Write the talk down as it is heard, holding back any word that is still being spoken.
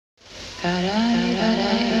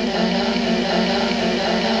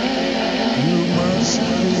must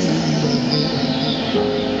remember,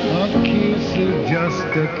 a kiss is just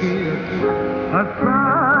a kiss, a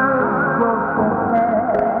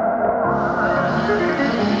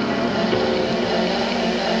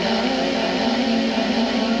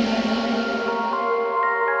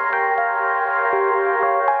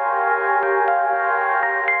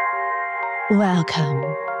Welcome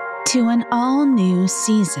to an all-new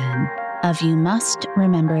season of You Must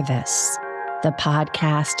Remember This, the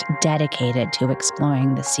podcast dedicated to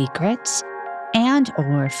exploring the secrets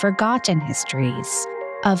and/or forgotten histories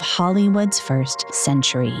of Hollywood's first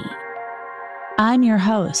century. I'm your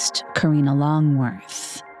host, Karina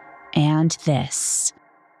Longworth, and this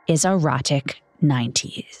is Erotic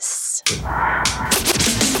 90s. Too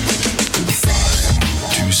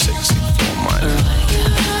sexy for my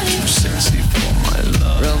love. Too sexy for my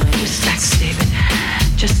love. Just sex, David.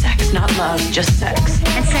 Just sex, not love, just sex.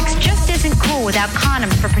 And sex just isn't cool without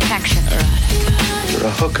condoms for protection. You're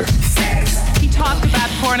a hooker. He talked about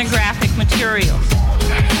pornographic materials.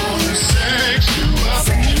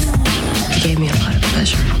 He gave me a lot of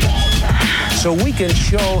pleasure. So we can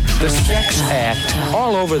show the sex act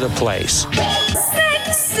all over the place.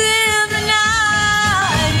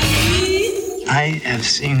 I have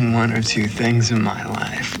seen one or two things in my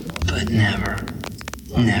life, but never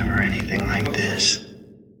anything like this.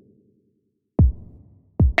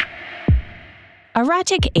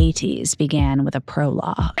 Erotic 80s began with a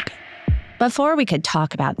prologue. Before we could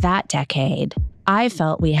talk about that decade, I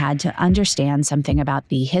felt we had to understand something about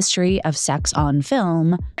the history of sex on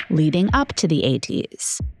film leading up to the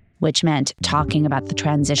 80s, which meant talking about the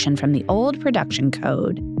transition from the old production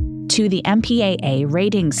code to the MPAA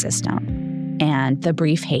rating system and the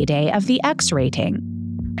brief heyday of the X rating,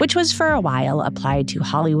 which was for a while applied to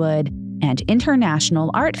Hollywood and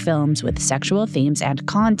international art films with sexual themes and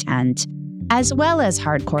content, as well as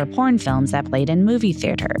hardcore porn films that played in movie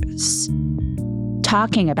theaters.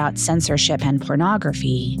 Talking about censorship and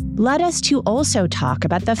pornography led us to also talk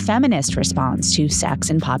about the feminist response to sex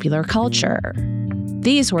in popular culture.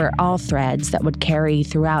 These were all threads that would carry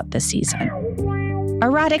throughout the season.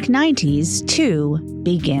 Erotic 90s, too,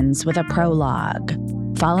 begins with a prologue,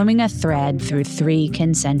 following a thread through three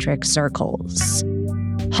concentric circles.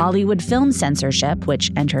 Hollywood film censorship,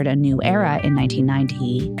 which entered a new era in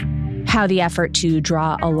 1990, how the effort to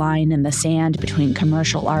draw a line in the sand between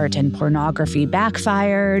commercial art and pornography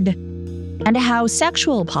backfired, and how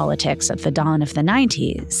sexual politics at the dawn of the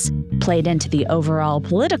 90s played into the overall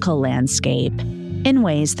political landscape in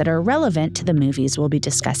ways that are relevant to the movies we'll be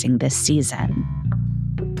discussing this season.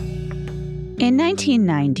 In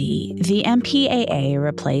 1990, the MPAA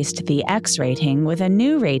replaced the X rating with a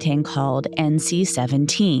new rating called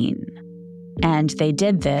NC-17. And they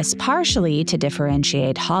did this partially to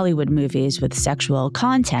differentiate Hollywood movies with sexual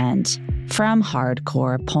content from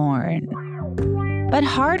hardcore porn. But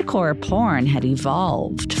hardcore porn had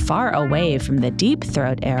evolved far away from the Deep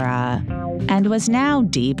Throat era and was now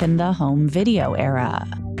deep in the home video era.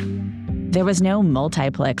 There was no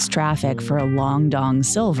multiplex traffic for Long Dong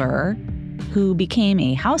Silver, who became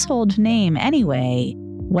a household name anyway,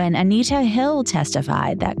 when Anita Hill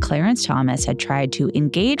testified that Clarence Thomas had tried to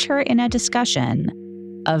engage her in a discussion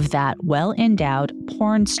of that well-endowed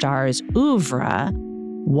porn star's oeuvre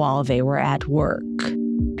while they were at work.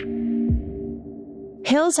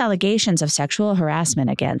 Hill's allegations of sexual harassment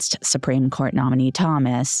against Supreme Court nominee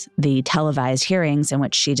Thomas, the televised hearings in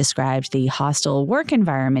which she described the hostile work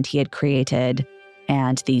environment he had created,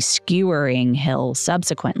 and the skewering Hill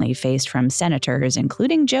subsequently faced from senators,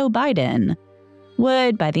 including Joe Biden,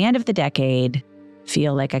 would, by the end of the decade,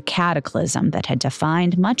 feel like a cataclysm that had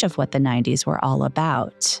defined much of what the 90s were all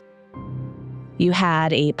about. You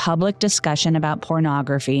had a public discussion about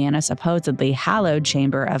pornography in a supposedly hallowed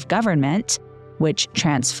chamber of government, which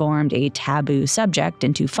transformed a taboo subject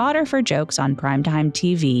into fodder for jokes on primetime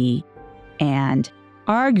TV, and,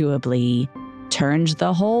 arguably, turned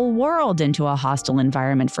the whole world into a hostile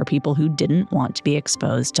environment for people who didn't want to be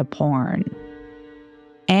exposed to porn.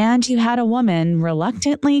 And you had a woman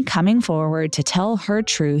reluctantly coming forward to tell her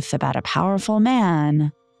truth about a powerful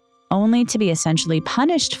man, only to be essentially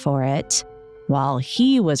punished for it, while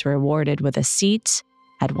he was rewarded with a seat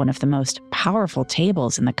at one of the most powerful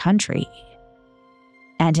tables in the country.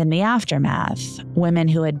 And in the aftermath, women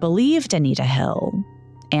who had believed Anita Hill,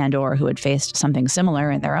 and or who had faced something similar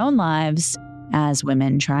in their own lives, as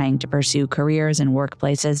women trying to pursue careers in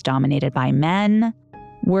workplaces dominated by men,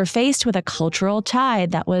 were faced with a cultural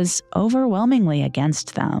tide that was overwhelmingly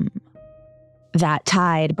against them. That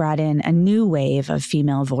tide brought in a new wave of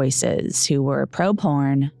female voices who were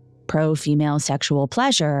pro-porn, pro-female sexual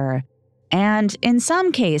pleasure, and in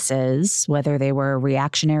some cases, whether they were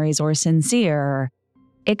reactionaries or sincere,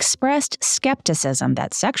 expressed skepticism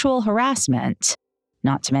that sexual harassment,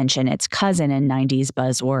 not to mention its cousin in 90s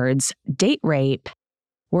buzzwords, date rape,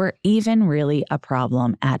 were even really a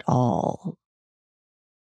problem at all.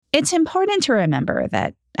 It's important to remember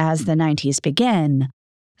that as the 90s begin,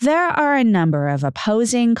 there are a number of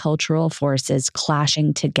opposing cultural forces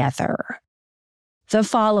clashing together. The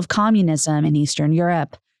fall of communism in Eastern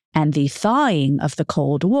Europe and the thawing of the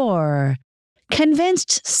Cold War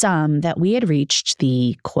convinced some that we had reached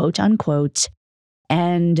the quote-unquote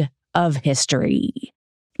end of history,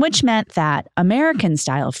 which meant that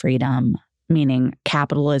American-style freedom, meaning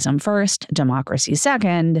capitalism first, democracy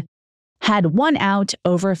second, had won out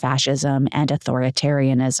over fascism and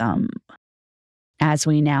authoritarianism. As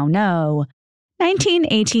we now know,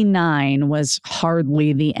 1989 was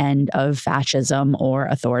hardly the end of fascism or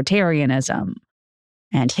authoritarianism,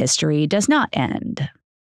 and history does not end.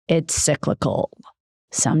 It's cyclical,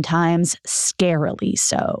 sometimes scarily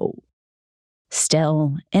so.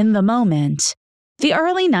 Still, in the moment, the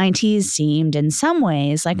early 90s seemed in some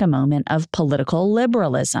ways like a moment of political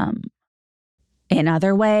liberalism. In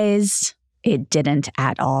other ways, it didn't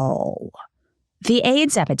at all. The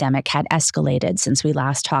AIDS epidemic had escalated since we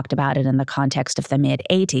last talked about it in the context of the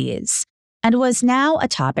mid-'80s, and was now a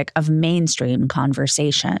topic of mainstream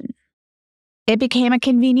conversation. It became a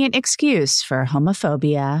convenient excuse for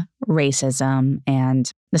homophobia, racism,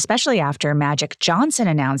 and, especially after Magic Johnson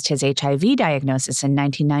announced his HIV diagnosis in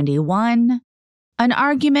 1991, an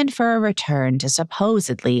argument for a return to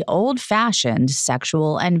supposedly old-fashioned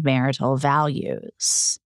sexual and marital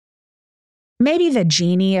values. Maybe the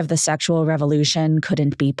genie of the sexual revolution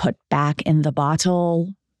couldn't be put back in the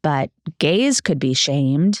bottle, but gays could be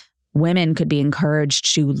shamed, women could be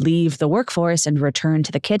encouraged to leave the workforce and return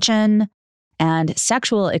to the kitchen, and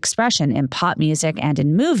sexual expression in pop music and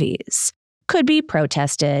in movies could be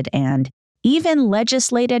protested and even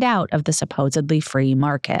legislated out of the supposedly free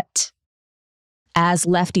market. As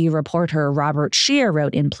lefty reporter Robert Scheer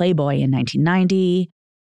wrote in Playboy in 1990,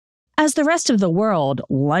 as the rest of the world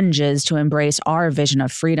lunges to embrace our vision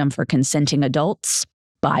of freedom for consenting adults,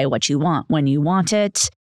 buy what you want when you want it,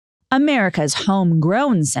 America's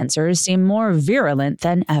homegrown censors seem more virulent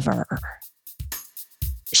than ever.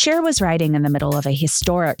 Scheer was writing in the middle of a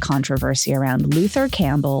historic controversy around Luther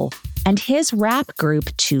Campbell and his rap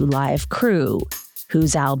group 2 Live Crew,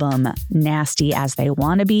 whose album Nasty As They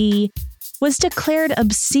Wanna Be was declared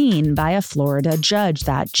obscene by a Florida judge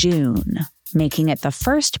that June, making it the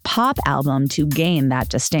first pop album to gain that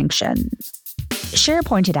distinction. Scheer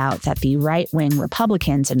pointed out that the right-wing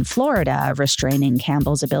Republicans in Florida restraining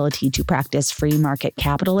Campbell's ability to practice free market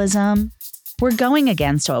capitalism were going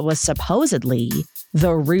against what was supposedly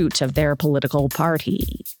the root of their political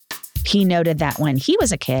party. He noted that when he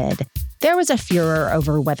was a kid, there was a furor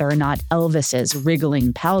over whether or not Elvis's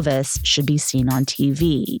wriggling pelvis should be seen on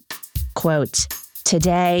TV. Quote,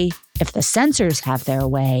 "Today, if the censors have their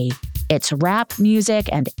way, it's rap music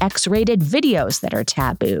and X-rated videos that are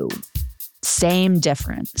taboo. Same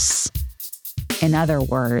difference." In other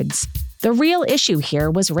words, the real issue here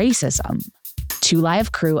was racism. 2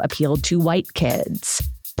 Live Crew appealed to white kids,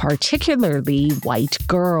 particularly white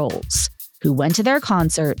girls, who went to their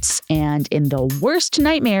concerts and, in the worst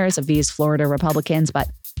nightmares of these Florida Republicans, but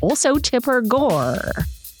also Tipper Gore,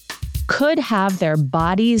 could have their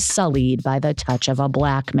bodies sullied by the touch of a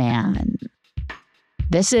black man.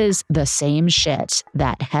 This is the same shit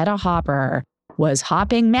that Hedda Hopper was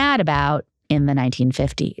hopping mad about in the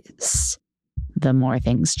 1950s. The more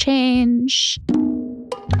things change.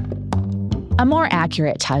 A more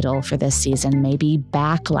accurate title for this season may be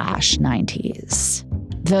Backlash 90s.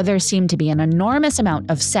 Though there seemed to be an enormous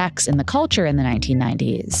amount of sex in the culture in the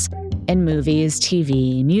 1990s, in movies,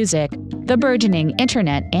 TV, music, the burgeoning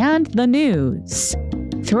internet, and the news.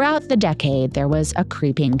 Throughout the decade, there was a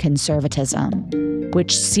creeping conservatism,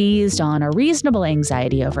 which seized on a reasonable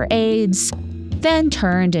anxiety over AIDS, then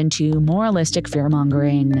turned into moralistic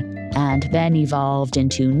fear-mongering, and then evolved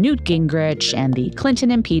into Newt Gingrich and the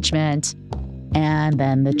Clinton impeachment, and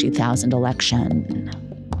then the 2000 election.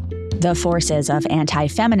 The forces of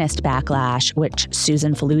anti-feminist backlash, which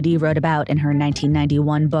Susan Faludi wrote about in her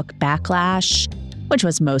 1991 book Backlash, which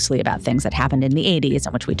was mostly about things that happened in the 80s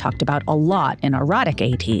and which we talked about a lot in Erotic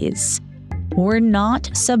 80s, were not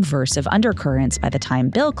subversive undercurrents by the time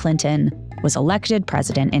Bill Clinton was elected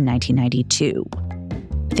president in 1992.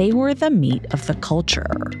 They were the meat of the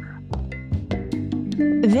culture.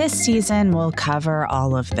 This season will cover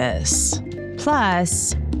all of this.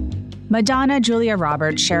 Plus, Madonna, Julia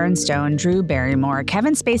Roberts, Sharon Stone, Drew Barrymore,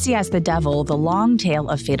 Kevin Spacey as the devil, The Long Tale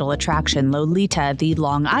of Fatal Attraction, Lolita, The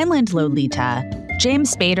Long Island Lolita,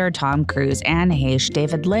 James Spader, Tom Cruise, Anne Heche,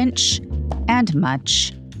 David Lynch, and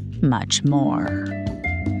much, much more.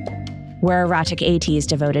 Where Erotic 80s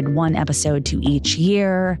devoted one episode to each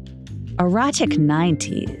year, Erotic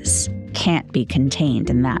 90s can't be contained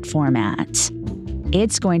in that format.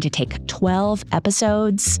 It's going to take 12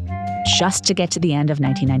 episodes just to get to the end of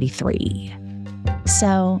 1993.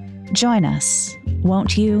 So join us,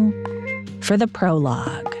 won't you, for the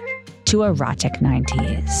prologue to Erotic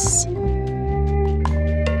 90s.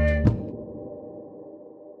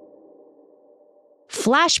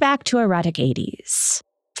 Flashback to Erotic 80s.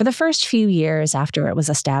 For the first few years after it was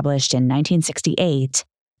established in 1968,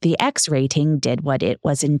 the X rating did what it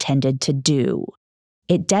was intended to do.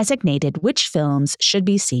 It designated which films should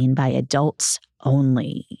be seen by adults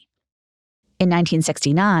only. In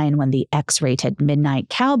 1969, when the X-rated Midnight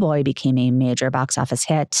Cowboy became a major box office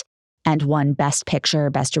hit and won Best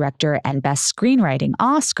Picture, Best Director, and Best Screenwriting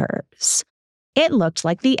Oscars, it looked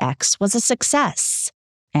like the X was a success,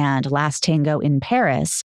 and Last Tango in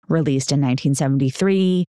Paris, released in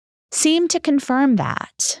 1973, seemed to confirm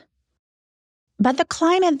that. But the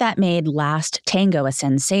climate that made Last Tango a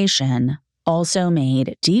sensation also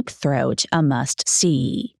made Deep Throat a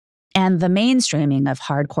must-see. And the mainstreaming of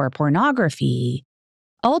hardcore pornography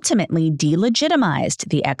ultimately delegitimized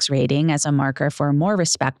the X rating as a marker for more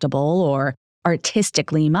respectable or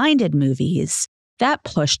artistically minded movies that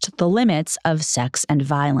pushed the limits of sex and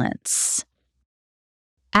violence.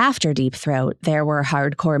 After Deep Throat, there were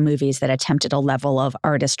hardcore movies that attempted a level of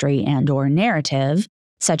artistry and/or narrative,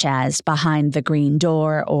 such as Behind the Green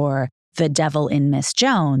Door or The Devil in Miss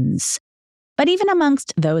Jones. But even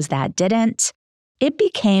amongst those that didn't, it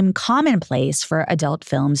became commonplace for adult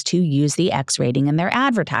films to use the X rating in their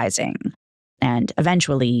advertising. And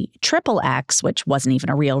eventually, XXX, which wasn't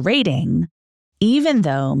even a real rating, even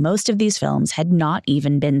though most of these films had not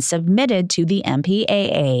even been submitted to the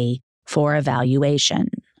MPAA for evaluation.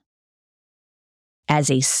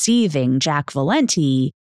 As a seething Jack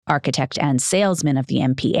Valenti, architect and salesman of the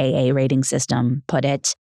MPAA rating system, put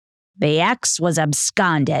it, the X was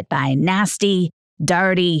absconded by nasty,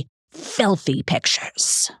 dirty, filthy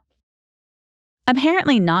pictures.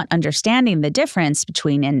 Apparently not understanding the difference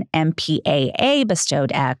between an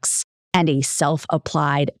MPAA-bestowed X and a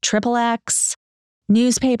self-applied XXX,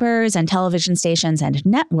 newspapers and television stations and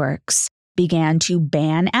networks began to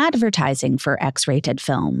ban advertising for X-rated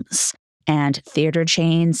films, and theater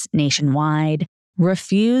chains nationwide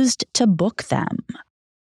refused to book them.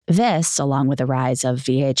 This, along with the rise of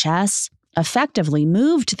VHS, effectively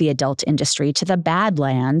moved the adult industry to the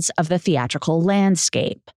badlands of the theatrical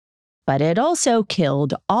landscape. But it also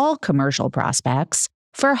killed all commercial prospects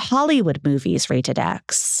for Hollywood movies rated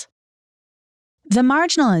X. The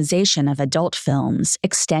marginalization of adult films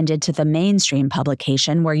extended to the mainstream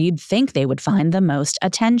publication where you'd think they would find the most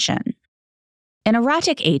attention. In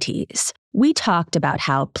Erotic 80s, we talked about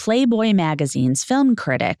how Playboy magazine's film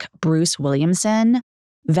critic, Bruce Williamson,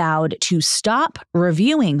 vowed to stop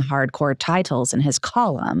reviewing hardcore titles in his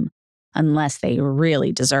column unless they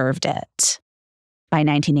really deserved it. By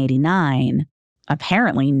 1989,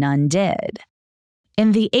 apparently none did.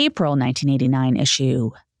 In the April 1989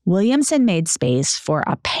 issue, Williamson made space for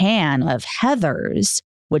a pan of Heathers,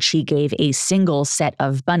 which he gave a single set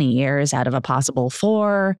of bunny ears out of a possible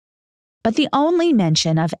 4, but the only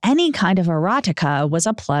mention of any kind of erotica was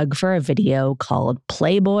a plug for a video called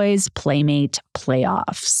Playboy's Playmate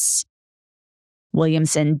Playoffs.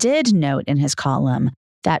 Williamson did note in his column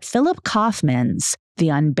that Philip Kaufman's The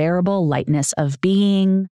Unbearable Lightness of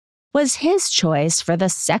Being was his choice for the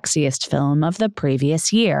sexiest film of the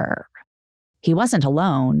previous year. He wasn't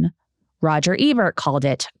alone. Roger Ebert called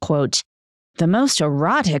it, quote, the most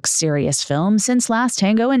erotic serious film since Last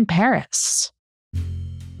Tango in Paris.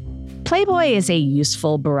 Playboy is a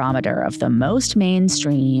useful barometer of the most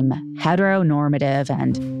mainstream, heteronormative,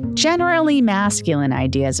 and generally masculine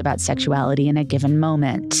ideas about sexuality in a given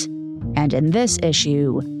moment. And in this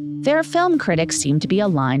issue, their film critics seem to be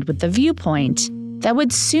aligned with the viewpoint that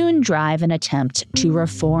would soon drive an attempt to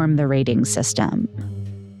reform the rating system.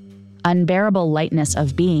 Unbearable Lightness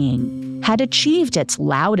of Being had achieved its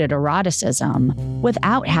lauded eroticism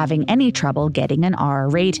without having any trouble getting an R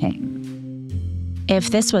rating.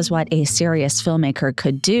 If this was what a serious filmmaker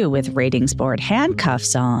could do with ratings board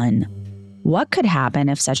handcuffs on, what could happen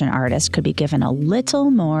if such an artist could be given a little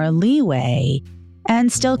more leeway and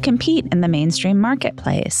still compete in the mainstream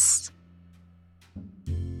marketplace?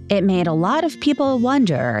 It made a lot of people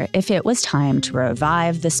wonder if it was time to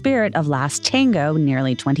revive the spirit of Last Tango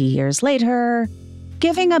nearly 20 years later,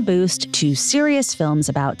 giving a boost to serious films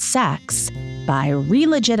about sex by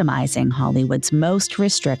re-legitimizing Hollywood's most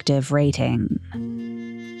restrictive rating.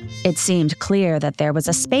 It seemed clear that there was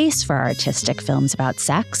a space for artistic films about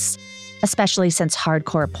sex, especially since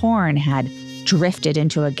hardcore porn had drifted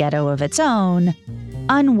into a ghetto of its own,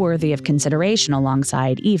 unworthy of consideration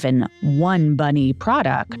alongside even One Bunny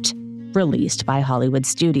product released by Hollywood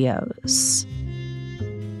studios.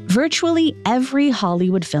 Virtually every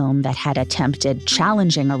Hollywood film that had attempted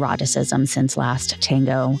challenging eroticism since Last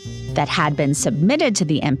Tango, that had been submitted to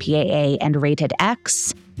the MPAA and rated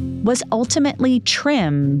X, was ultimately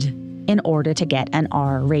trimmed in order to get an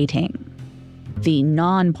R rating. The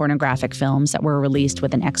non-pornographic films that were released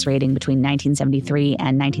with an X rating between 1973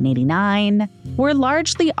 and 1989 were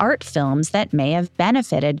largely art films that may have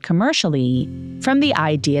benefited commercially from the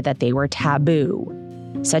idea that they were taboo,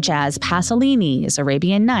 such as Pasolini's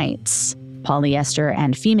Arabian Nights, Polyester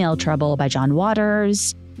and Female Trouble by John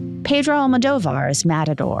Waters, Pedro Almodovar's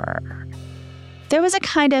Matador. There was a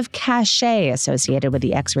kind of cachet associated with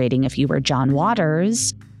the X rating if you were John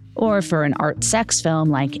Waters, or for an art sex film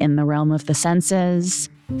like In the Realm of the Senses,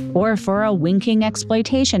 or for a winking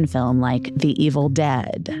exploitation film like The Evil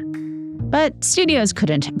Dead. But studios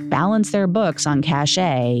couldn't balance their books on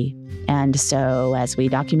cachet, and so, as we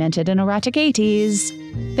documented in Erotic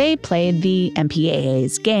 80s, they played the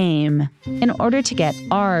MPAA's game in order to get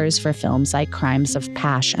Rs for films like Crimes of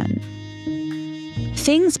Passion.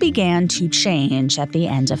 Things began to change at the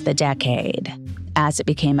end of the decade, as it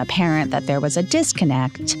became apparent that there was a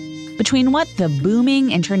disconnect between what the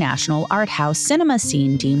booming international art house cinema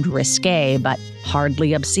scene deemed risque but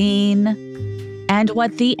hardly obscene, and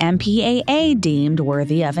what the MPAA deemed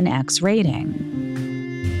worthy of an X rating.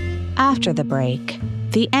 After the break,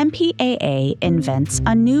 the MPAA invents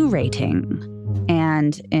a new rating,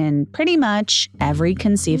 and in pretty much every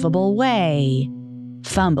conceivable way,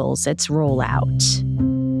 fumbles its rollout.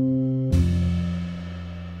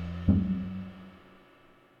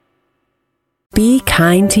 Be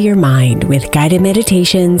kind to your mind with guided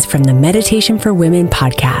meditations from the Meditation for Women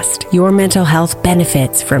podcast. Your mental health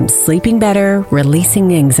benefits from sleeping better,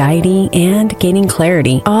 releasing anxiety, and gaining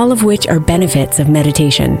clarity, all of which are benefits of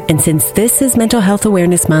meditation. And since this is Mental Health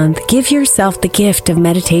Awareness Month, give yourself the gift of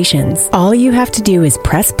meditations. All you have to do is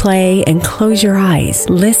press play and close your eyes.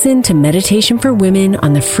 Listen to Meditation for Women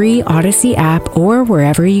on the free Odyssey app or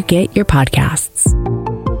wherever you get your podcasts.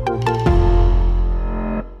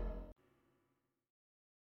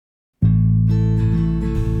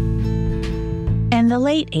 In the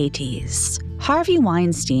late 80s, Harvey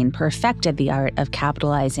Weinstein perfected the art of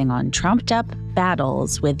capitalizing on trumped-up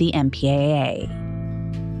battles with the MPAA.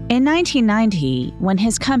 In 1990, when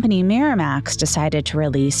his company Miramax decided to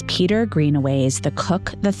release Peter Greenaway's The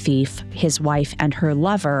Cook, the Thief, His Wife, and Her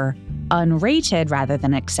Lover unrated rather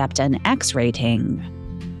than accept an X rating,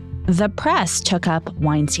 the press took up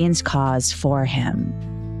Weinstein's cause for him.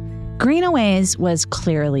 Greenaway's was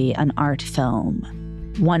clearly an art film,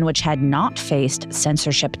 one which had not faced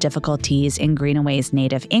censorship difficulties in Greenaway's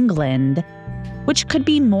native England, which could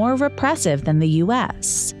be more repressive than the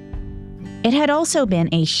US. It had also been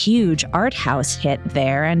a huge art house hit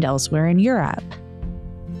there and elsewhere in Europe.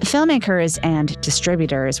 Filmmakers and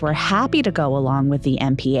distributors were happy to go along with the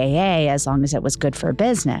MPAA as long as it was good for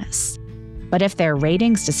business. But if their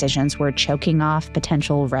ratings decisions were choking off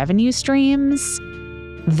potential revenue streams,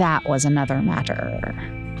 that was another matter.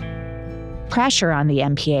 Pressure on the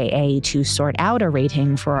MPAA to sort out a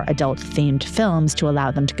rating for adult-themed films to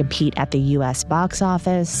allow them to compete at the US box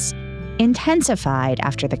office intensified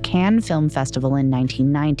after the Cannes Film Festival in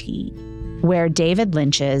 1990, where David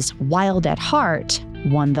Lynch's Wild at Heart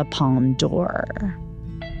won the Palme d'Or.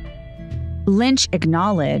 Lynch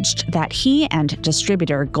acknowledged that he and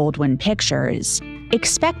distributor Goldwyn Pictures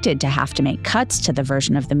expected to have to make cuts to the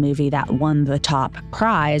version of the movie that won the top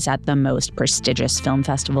prize at the most prestigious film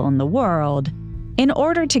festival in the world in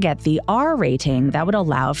order to get the R rating that would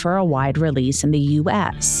allow for a wide release in the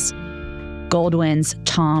US. Goldwyn's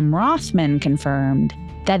Tom Rothman confirmed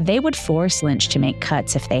that they would force Lynch to make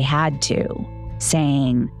cuts if they had to,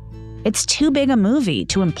 saying, "It's too big a movie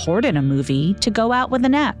to import in a movie to go out with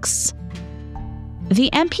an X." The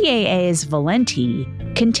MPAA's Valenti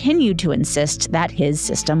continued to insist that his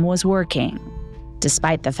system was working,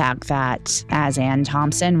 despite the fact that, as Ann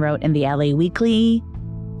Thompson wrote in the LA Weekly,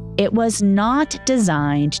 it was not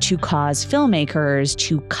designed to cause filmmakers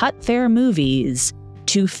to cut their movies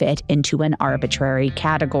to fit into an arbitrary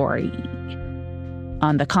category.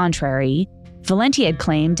 On the contrary, Valenti had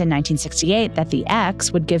claimed in 1968 that the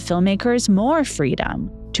X would give filmmakers more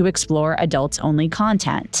freedom to explore adults-only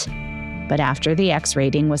content. But after the X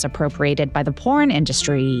rating was appropriated by the porn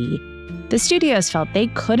industry, the studios felt they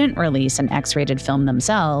couldn't release an X-rated film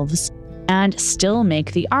themselves and still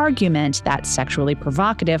make the argument that sexually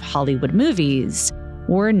provocative Hollywood movies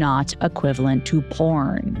were not equivalent to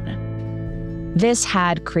porn. This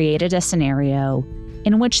had created a scenario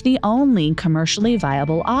in which the only commercially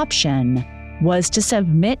viable option was to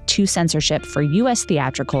submit to censorship for U.S.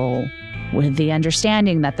 theatrical, with the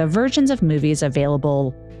understanding that the versions of movies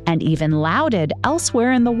available and even lauded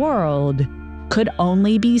elsewhere in the world could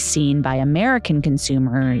only be seen by American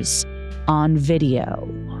consumers on video.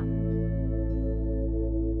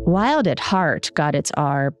 Wild at Heart got its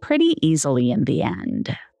R pretty easily in the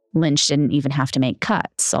end. Lynch didn't even have to make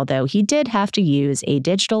cuts, although he did have to use a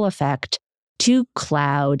digital effect to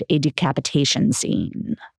cloud a decapitation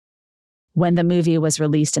scene. When the movie was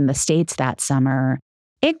released in the States that summer,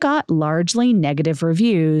 it got largely negative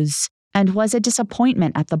reviews and was a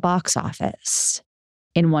disappointment at the box office.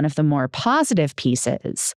 In one of the more positive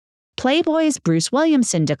pieces, Playboy's Bruce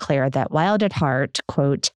Williamson declared that Wild at Heart,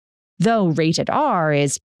 quote, though rated R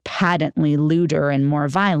is patently lewder and more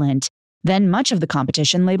violent than much of the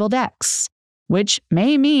competition labeled X, which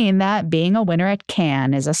may mean that being a winner at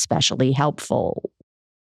Cannes is especially helpful.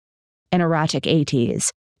 In Erotic 80s,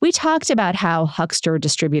 we talked about how huckster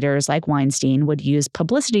distributors like Weinstein would use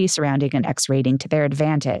publicity surrounding an X rating to their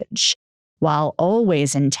advantage, while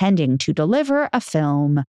always intending to deliver a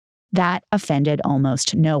film that offended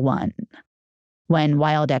almost no one. When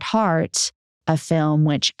Wild at Heart, a film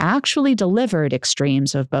which actually delivered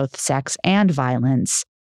extremes of both sex and violence,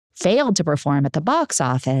 failed to perform at the box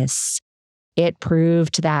office, it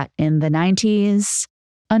proved that in the 90s,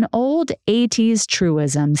 an old 80s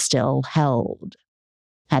truism still held.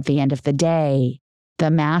 At the end of the day, the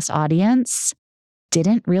mass audience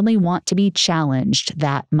didn't really want to be challenged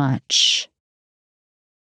that much.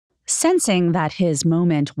 Sensing that his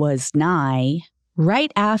moment was nigh,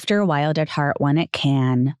 right after Wild at Heart won at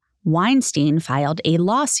Cannes, Weinstein filed a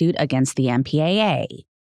lawsuit against the MPAA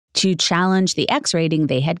to challenge the X rating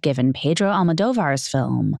they had given Pedro Almodovar's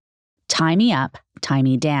film, Tie Me Up, Tie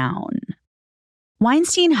Me Down.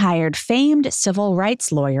 Weinstein hired famed civil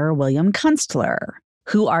rights lawyer William Kunstler,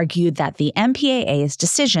 who argued that the MPAA's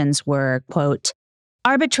decisions were, quote,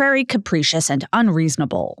 arbitrary, capricious, and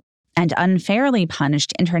unreasonable, and unfairly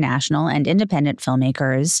punished international and independent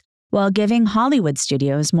filmmakers while giving Hollywood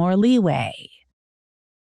studios more leeway.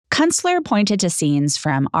 Kunstler pointed to scenes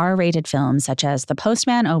from R-rated films such as The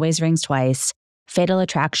Postman Always Rings Twice, Fatal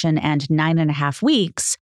Attraction, and 9.5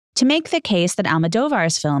 Weeks to make the case that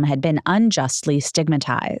Almodovar's film had been unjustly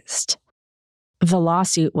stigmatized. The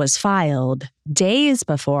lawsuit was filed days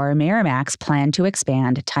before Miramax planned to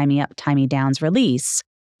expand Tie Me Up, Tie Me Down's release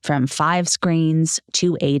from 5 screens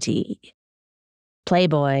to 80.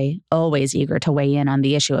 Playboy, always eager to weigh in on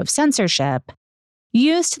the issue of censorship,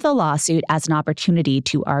 used the lawsuit as an opportunity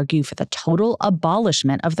to argue for the total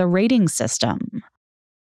abolishment of the rating system.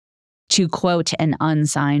 To quote an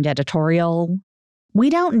unsigned editorial, "We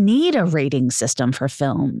don't need a rating system for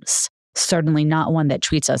films, certainly not one that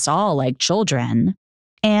treats us all like children,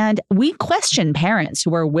 and we question parents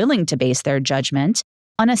who are willing to base their judgment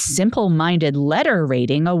on a simple-minded letter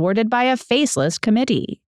rating awarded by a faceless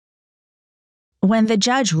committee." When the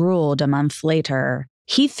judge ruled a month later,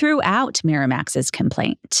 he threw out Miramax's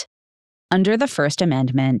complaint. Under the First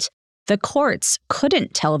Amendment, the courts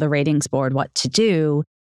couldn't tell the ratings board what to do,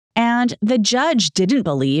 and the judge didn't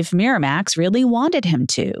believe Miramax really wanted him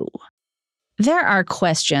to. There are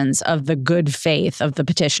questions of the good faith of the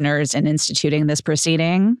petitioners in instituting this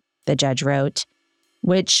proceeding, the judge wrote,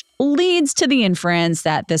 which leads to the inference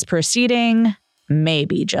that this proceeding may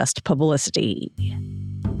be just publicity.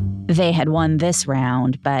 They had won this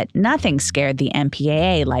round, but nothing scared the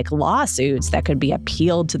MPAA like lawsuits that could be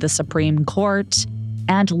appealed to the Supreme Court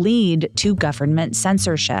and lead to government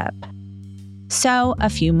censorship. So, a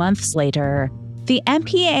few months later, the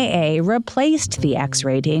MPAA replaced the X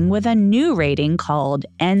rating with a new rating called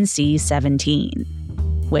NC-17,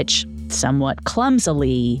 which, somewhat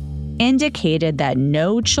clumsily, indicated that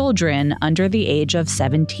no children under the age of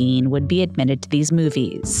 17 would be admitted to these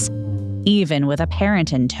movies, even with a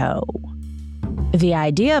parent in tow. The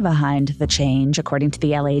idea behind the change, according to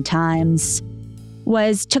the LA Times,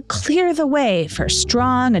 was to clear the way for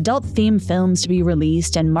strong adult-themed films to be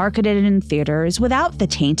released and marketed in theaters without the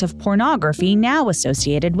taint of pornography now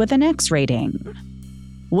associated with an X rating.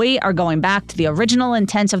 "We are going back to the original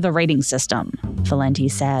intent of the rating system," Valenti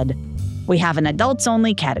said. we have an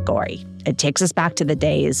adults-only category. It takes us back to the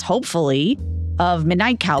days, hopefully, of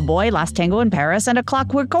Midnight Cowboy, Last Tango in Paris, and A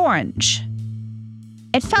Clockwork Orange.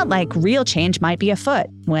 It felt like real change might be afoot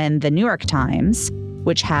when the New York Times,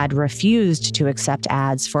 which had refused to accept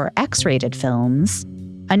ads for X-rated films,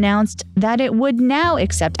 announced that it would now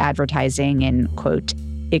accept advertising in, quote,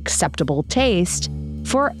 acceptable taste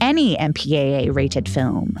for any MPAA-rated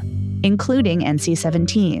film, including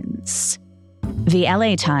NC-17s. The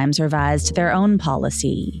LA Times revised their own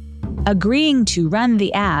policy, agreeing to run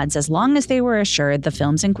the ads as long as they were assured the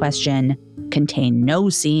films in question contain no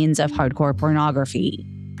scenes of hardcore pornography.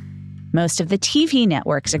 Most of the TV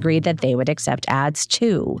networks agreed that they would accept ads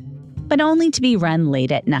too, but only to be run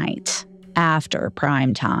late at night, after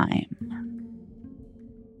prime time.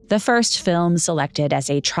 The first film selected as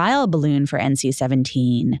a trial balloon for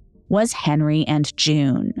NC-17 was Henry and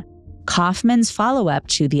June, Kaufman's follow-up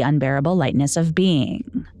to The Unbearable Lightness of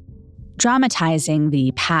Being. Dramatizing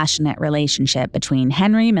the passionate relationship between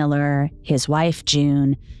Henry Miller, his wife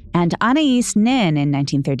June, and Anaïs Nin in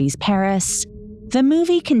 1930s Paris, the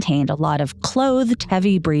movie contained a lot of clothed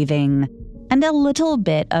heavy breathing and a little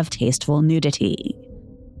bit of tasteful nudity.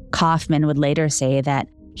 Kaufman would later say that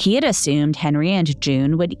he had assumed Henry and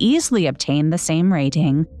June would easily obtain the same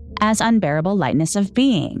rating as Unbearable Lightness of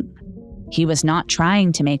Being. He was not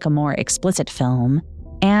trying to make a more explicit film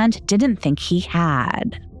and didn't think he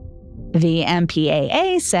had. The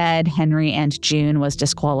MPAA said Henry and June was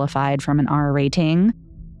disqualified from an R rating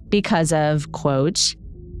because of, quote,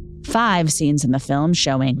 5 scenes in the film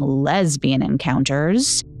showing lesbian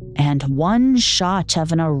encounters and 1 shot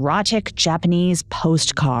of an erotic Japanese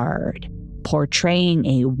postcard portraying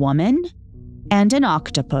a woman and an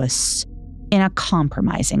octopus in a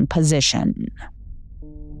compromising position.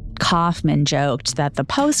 Kaufman joked that the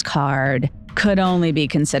postcard could only be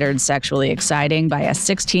considered sexually exciting by a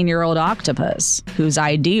 16-year-old octopus whose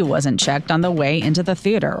ID wasn't checked on the way into the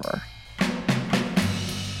theater.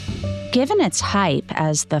 Given its hype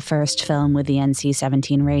as the first film with the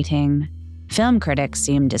NC-17 rating, film critics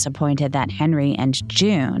seemed disappointed that Henry and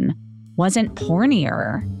June wasn't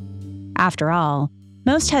pornier. After all,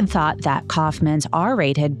 most had thought that Kaufman's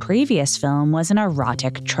R-rated previous film was an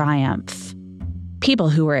erotic triumph. People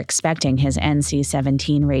who were expecting his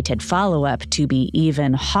NC-17 rated follow-up to be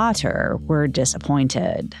even hotter were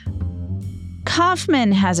disappointed.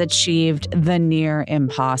 Kaufman has achieved the near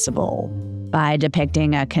impossible by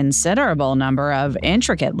depicting a considerable number of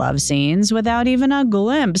intricate love scenes without even a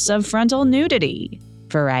glimpse of frontal nudity,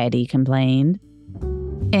 Variety complained.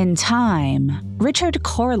 In Time, Richard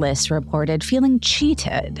Corliss reported feeling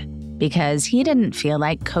cheated because he didn't feel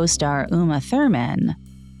like co-star Uma Thurman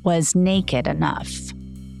was naked enough.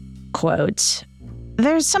 Quote,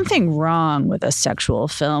 "There's something wrong with a sexual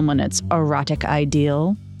film when its erotic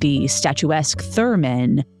ideal, the statuesque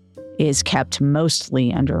Thurman, is kept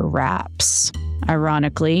mostly under wraps.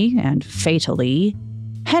 Ironically and fatally,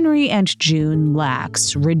 Henry and June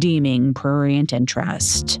lacks redeeming prurient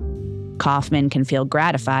interest. Kaufman can feel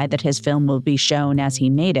gratified that his film will be shown as he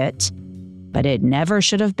made it, but it never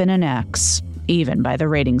should have been an X, even by the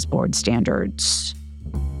ratings board standards."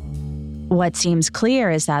 What seems clear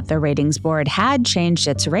is that the ratings board had changed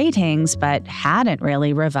its ratings, but hadn't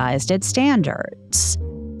really revised its standards.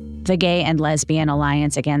 The Gay and Lesbian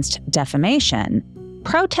Alliance Against Defamation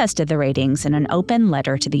protested the ratings in an open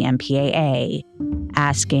letter to the MPAA,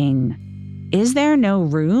 asking, "Is there no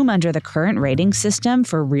room under the current rating system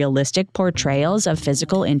for realistic portrayals of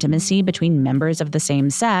physical intimacy between members of the same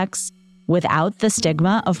sex without the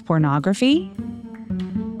stigma of pornography?"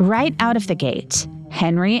 Right out of the gate,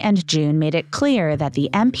 Henry and June made it clear that the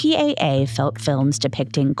MPAA felt films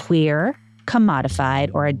depicting queer, commodified,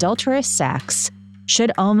 or adulterous sex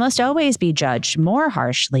should almost always be judged more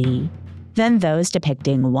harshly than those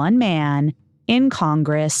depicting one man in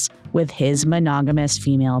Congress with his monogamous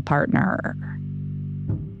female partner.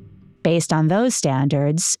 Based on those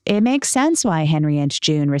standards, it makes sense why Henry and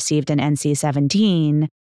June received an NC-17,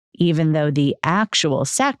 even though the actual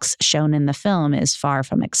sex shown in the film is far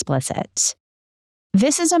from explicit.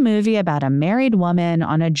 This is a movie about a married woman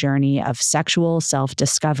on a journey of sexual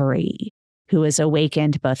self-discovery, who is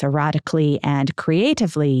awakened both erotically and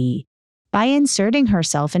creatively by inserting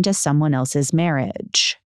herself into someone else's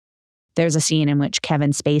marriage. There's a scene in which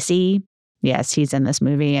Kevin Spacey, yes, he's in this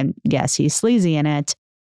movie, and yes, he's sleazy in it,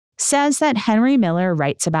 says that Henry Miller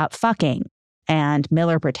writes about fucking, and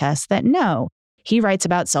Miller protests that no, he writes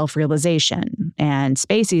about self-realization, and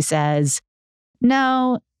Spacey says,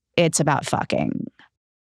 no, it's about fucking.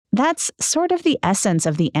 That's sort of the essence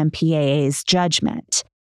of the MPAA's judgment.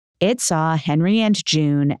 It saw Henry and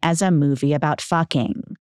June as a movie about fucking,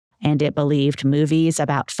 and it believed movies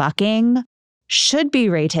about fucking should be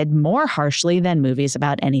rated more harshly than movies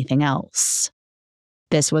about anything else.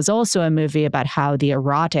 This was also a movie about how the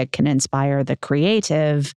erotic can inspire the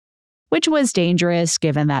creative, which was dangerous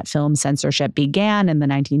given that film censorship began in the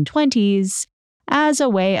 1920s as a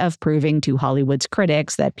way of proving to Hollywood's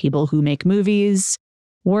critics that people who make movies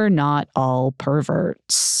were not all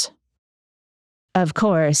perverts. Of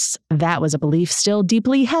course, that was a belief still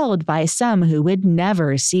deeply held by some who would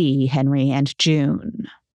never see Henry and June.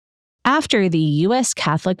 After the U.S.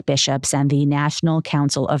 Catholic bishops and the National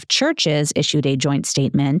Council of Churches issued a joint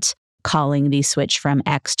statement calling the switch from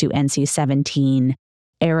X to NC-17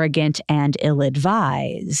 arrogant and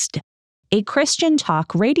ill-advised, a Christian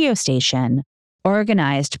talk radio station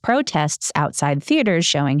organized protests outside theaters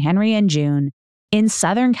showing Henry and June in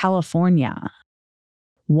Southern California.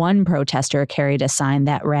 One protester carried a sign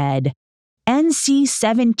that read,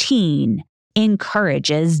 "NC-17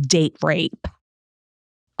 encourages date rape."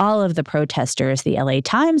 All of the protesters the LA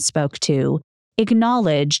Times spoke to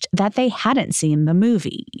acknowledged that they hadn't seen the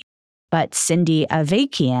movie. But Cindy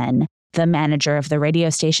Avakian, the manager of the radio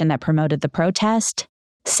station that promoted the protest,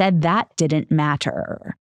 said that didn't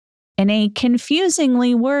matter. In a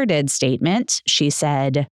confusingly worded statement, she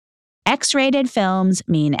said, "X-rated films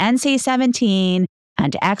mean NC-17,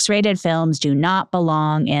 and X-rated films do not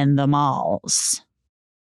belong in the malls."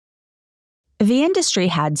 The industry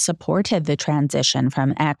had supported the transition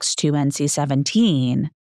from X to NC-17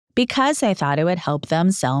 because they thought it would help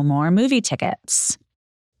them sell more movie tickets.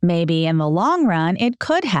 Maybe in the long run, it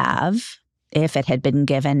could have, if it had been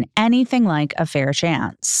given anything like a fair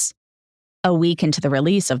chance. A week into the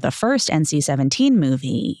release of the first NC-17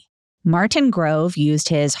 movie, Martin Grove used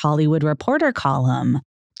his Hollywood Reporter column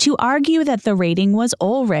to argue that the rating was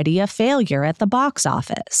already a failure at the box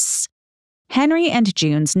office. Henry and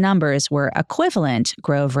June's numbers were equivalent,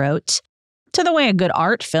 Grove wrote, to the way a good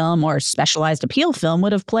art film or specialized appeal film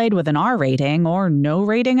would have played with an R rating or no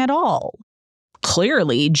rating at all.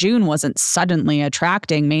 Clearly, June wasn't suddenly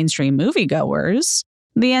attracting mainstream moviegoers.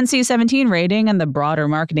 The NC-17 rating and the broader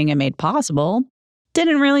marketing it made possible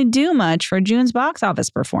didn't really do much for June's box office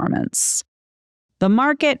performance. The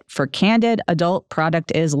market for candid adult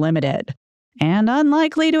product is limited and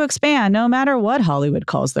unlikely to expand no matter what Hollywood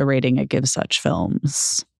calls the rating it gives such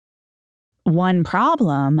films. One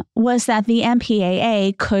problem was that the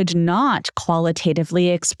MPAA could not qualitatively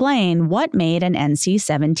explain what made an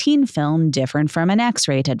NC-17 film different from an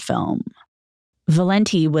X-rated film.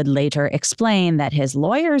 Valenti would later explain that his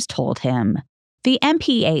lawyers told him the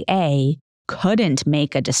MPAA couldn't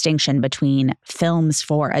make a distinction between films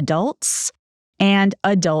for adults and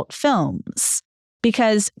adult films,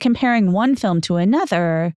 because comparing one film to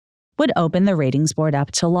another would open the ratings board up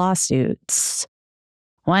to lawsuits.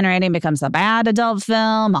 One rating becomes the bad adult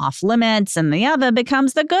film, off limits, and the other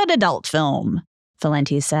becomes the good adult film,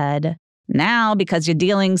 Valenti said. Now, because you're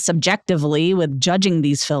dealing subjectively with judging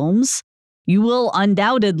these films, you will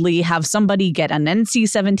undoubtedly have somebody get an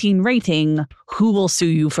NC-17 rating who will sue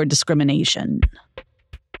you for discrimination.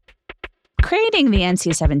 Creating the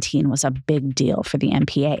NC-17 was a big deal for the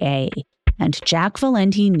MPAA, and Jack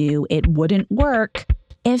Valenti knew it wouldn't work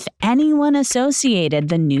if anyone associated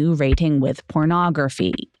the new rating with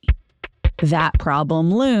pornography. That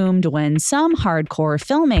problem loomed when some hardcore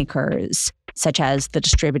filmmakers, such as the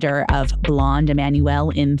distributor of Blonde Emmanuel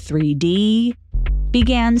in 3D,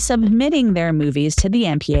 began submitting their movies to the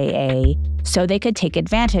MPAA so they could take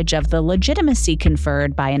advantage of the legitimacy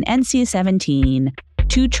conferred by an NC-17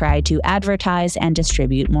 to try to advertise and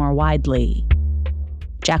distribute more widely.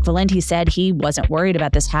 Jack Valenti said he wasn't worried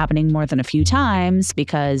about this happening more than a few times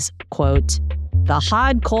because, quote, "the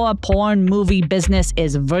hardcore porn movie business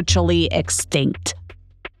is virtually extinct."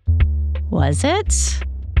 Was it?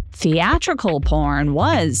 Theatrical porn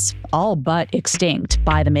was all but extinct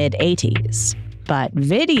by the mid-'80s. But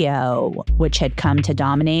video, which had come to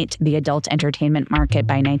dominate the adult entertainment market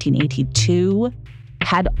by 1982,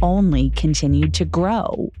 had only continued to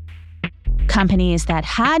grow. Companies that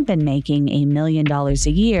had been making $1 million a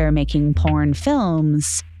year making porn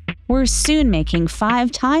films were soon making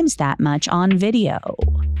 5 times that much on video.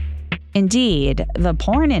 Indeed, the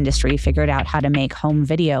porn industry figured out how to make home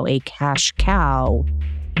video a cash cow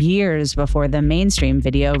years before the mainstream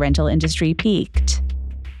video rental industry peaked.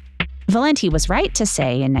 Valenti was right to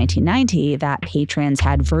say in 1990 that patrons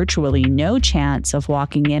had virtually no chance of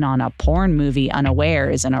walking in on a porn movie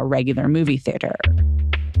unawares in a regular movie theater.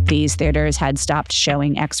 These theaters had stopped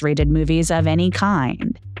showing X-rated movies of any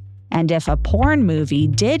kind. And if a porn movie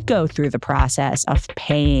did go through the process of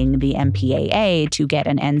paying the MPAA to get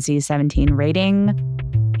an NC-17 rating,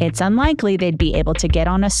 it's unlikely they'd be able to get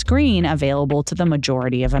on a screen available to the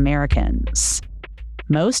majority of Americans.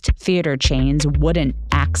 Most theater chains wouldn't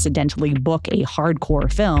accidentally book a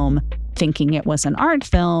hardcore film thinking it was an art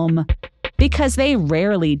film because they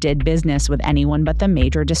rarely did business with anyone but the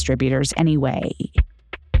major distributors anyway.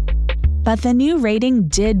 But the new rating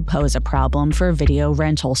did pose a problem for video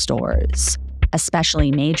rental stores,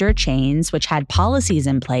 especially major chains which had policies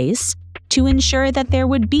in place to ensure that there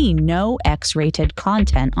would be no X-rated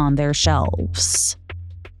content on their shelves.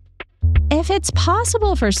 If it's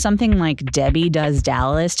possible for something like Debbie Does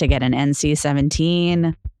Dallas to get an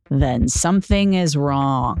NC-17, then something is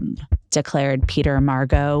wrong, declared Peter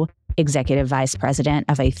Margot, executive vice president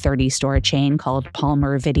of a 30-store chain called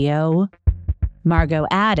Palmer Video. Margot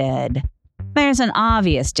added, "There's an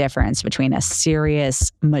obvious difference between a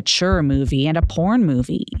serious, mature movie and a porn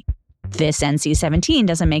movie. This NC-17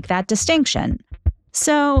 doesn't make that distinction.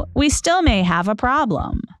 So we still may have a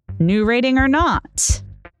problem, new rating or not."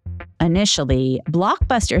 Initially,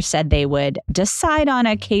 Blockbuster said they would decide on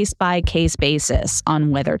a case-by-case basis on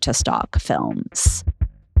whether to stock films.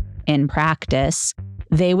 In practice,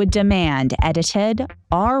 they would demand edited,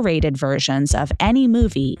 R-rated versions of any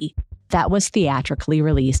movie that was theatrically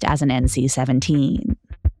released as an NC-17.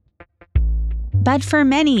 But for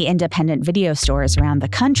many independent video stores around the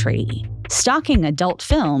country, stocking adult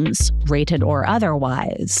films, rated or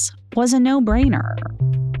otherwise, was a no-brainer.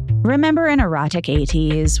 Remember in erotic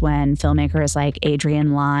 80s when filmmakers like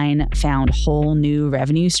Adrian Lyne found whole new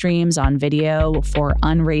revenue streams on video for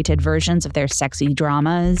unrated versions of their sexy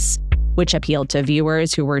dramas, which appealed to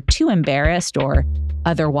viewers who were too embarrassed or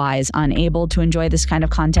otherwise unable to enjoy this kind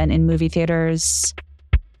of content in movie theaters?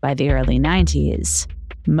 By the early 90s,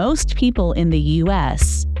 most people in the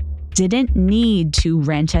US didn't need to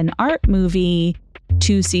rent an art movie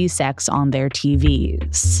to see sex on their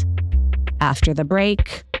TVs. After the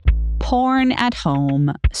break, Porn at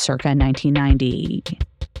Home, circa 1990.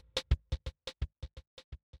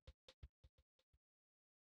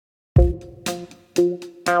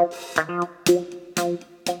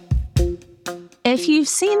 If you've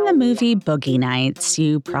seen the movie Boogie Nights,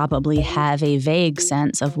 you probably have a vague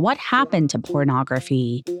sense of what happened to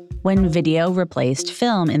pornography when video replaced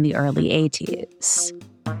film in the early 80s.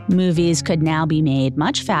 Movies could now be made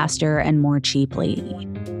much faster and more cheaply.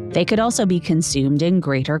 They could also be consumed in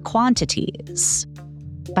greater quantities.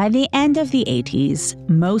 By the end of the 80s,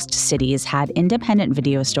 most cities had independent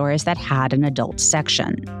video stores that had an adult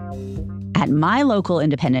section. At my local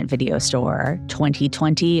independent video store,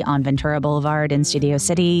 2020 on Ventura Boulevard in Studio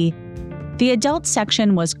City, the adult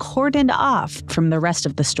section was cordoned off from the rest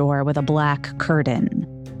of the store with a black curtain,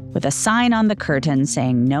 with a sign on the curtain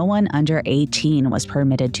saying no one under 18 was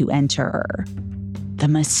permitted to enter. The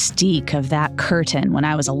mystique of that curtain when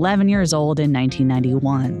I was 11 years old in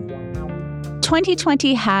 1991.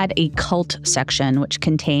 2020 had a cult section which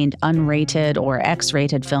contained unrated or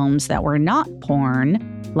X-rated films that were not porn,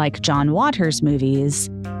 like John Waters movies,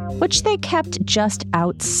 which they kept just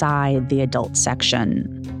outside the adult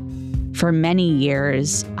section. For many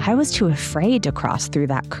years, I was too afraid to cross through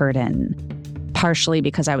that curtain, partially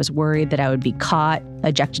because I was worried that I would be caught,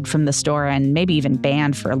 ejected from the store, and maybe even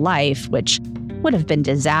banned for life, which would have been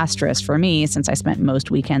disastrous for me since I spent most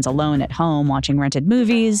weekends alone at home watching rented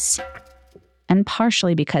movies, and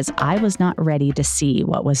partially because I was not ready to see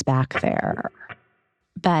what was back there.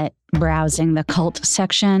 But browsing the cult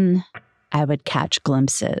section, I would catch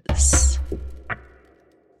glimpses.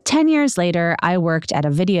 10 years later, I worked at a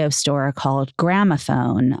video store called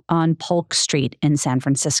Gramophone on Polk Street in San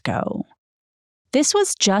Francisco. This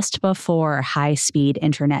was just before high-speed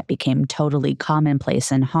internet became totally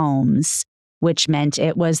commonplace in homes, which meant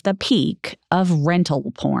it was the peak of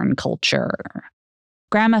rental porn culture.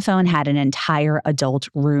 Gramophone had an entire adult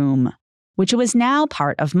room, which was now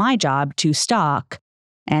part of my job to stock,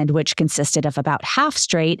 and which consisted of about half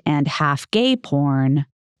straight and half gay porn,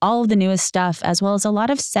 all of the newest stuff, as well as a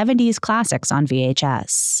lot of 70s classics on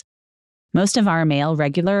VHS. Most of our male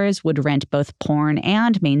regulars would rent both porn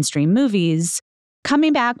and mainstream movies,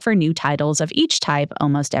 coming back for new titles of each type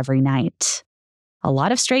almost every night. A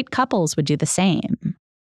lot of straight couples would do the same.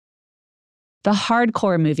 The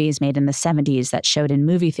hardcore movies made in the 70s that showed in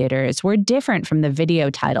movie theaters were different from the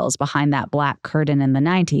video titles behind that black curtain in the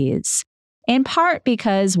 90s, in part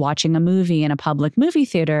because watching a movie in a public movie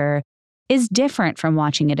theater is different from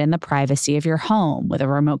watching it in the privacy of your home with a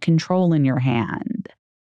remote control in your hand.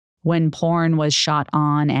 When porn was shot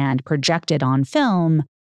on and projected on film,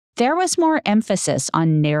 there was more emphasis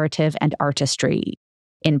on narrative and artistry,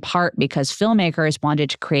 in part because filmmakers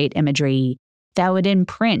wanted to create imagery that would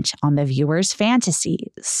imprint on the viewer's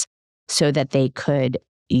fantasies so that they could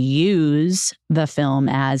use the film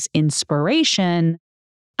as inspiration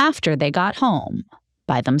after they got home,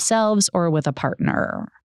 by themselves or with a partner.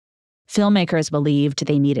 Filmmakers believed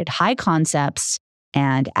they needed high concepts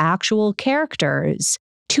and actual characters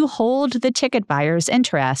to hold the ticket buyer's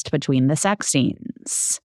interest between the sex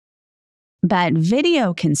scenes. But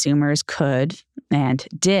video consumers could, and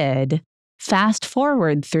did, fast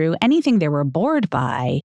forward through anything they were bored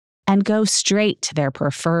by and go straight to their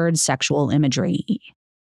preferred sexual imagery.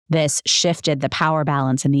 This shifted the power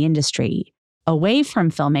balance in the industry, away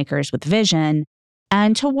from filmmakers with vision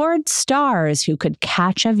and towards stars who could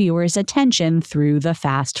catch a viewer's attention through the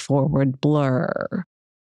fast-forward blur.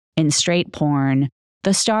 In straight porn,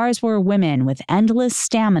 the stars were women with endless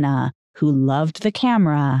stamina who loved the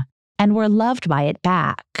camera and were loved by it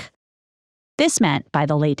back. This meant, by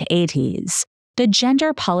the late 80s, the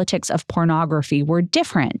gender politics of pornography were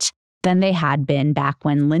different than they had been back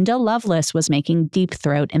when Linda Lovelace was making Deep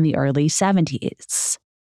Throat in the early 70s.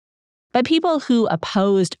 But people who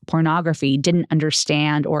opposed pornography didn't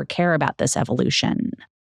understand or care about this evolution.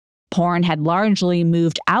 Porn had largely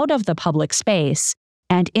moved out of the public space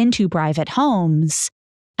and into private homes,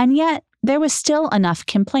 and yet there was still enough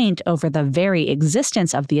complaint over the very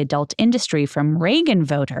existence of the adult industry from Reagan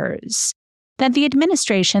voters that the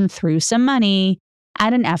administration threw some money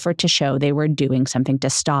at an effort to show they were doing something to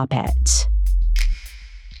stop it.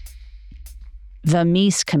 The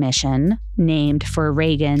Meese Commission, named for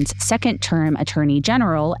Reagan's second-term Attorney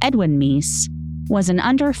General Edwin Meese, was an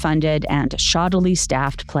underfunded and shoddily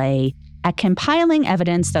staffed play at compiling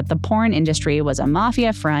evidence that the porn industry was a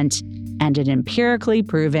mafia front and an empirically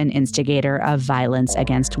proven instigator of violence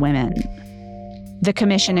against women. The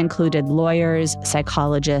commission included lawyers,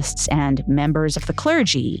 psychologists, and members of the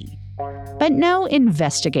clergy, but no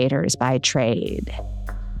investigators by trade.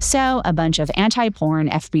 So a bunch of anti-porn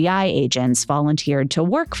FBI agents volunteered to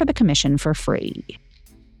work for the commission for free.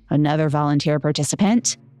 Another volunteer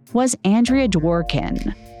participant was Andrea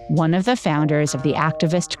Dworkin, one of the founders of the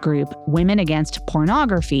activist group Women Against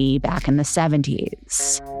Pornography back in the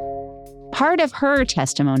 70s. Part of her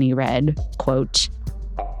testimony read, quote,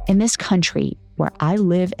 "In this country where I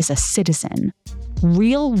live as a citizen,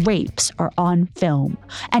 real rapes are on film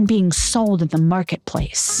and being sold in the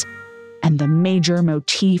marketplace. And the major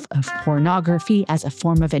motif of pornography as a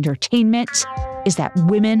form of entertainment is that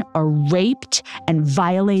women are raped and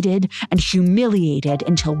violated and humiliated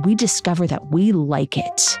until we discover that we like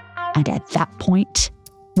it. And at that point,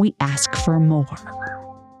 we ask for more."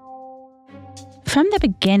 From the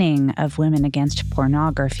beginning of Women Against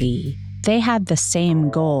Pornography, they had the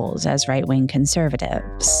same goals as right-wing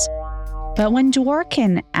conservatives. But when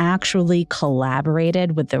Dworkin actually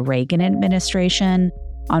collaborated with the Reagan administration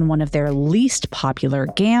on one of their least popular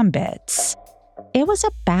gambits, it was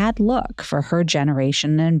a bad look for her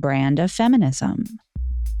generation and brand of feminism.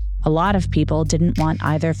 A lot of people didn't want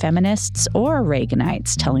either feminists or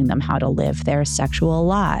Reaganites telling them how to live their sexual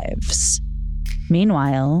lives.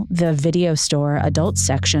 Meanwhile, the video store adult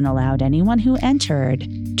section allowed anyone who entered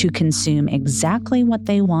to consume exactly what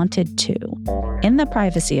they wanted to, in the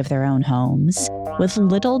privacy of their own homes, with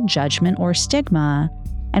little judgment or stigma,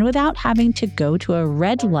 and without having to go to a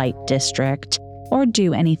red light district or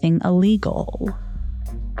do anything illegal.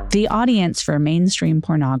 The audience for mainstream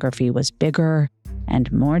pornography was bigger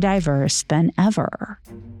and more diverse than ever.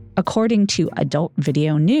 According to Adult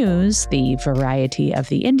Video News, the variety of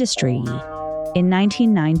the industry, in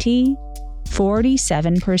 1990,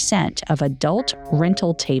 47% of adult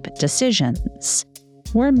rental tape decisions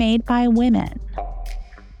were made by women.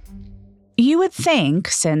 You would think,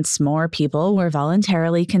 since more people were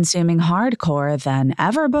voluntarily consuming hardcore than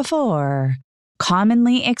ever before,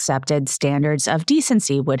 commonly accepted standards of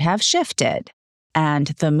decency would have shifted, and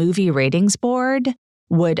the Movie Ratings Board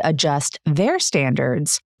would adjust their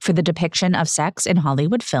standards for the depiction of sex in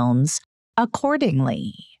Hollywood films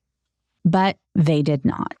accordingly. But they did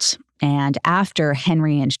not. And after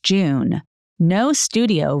Henry and June, no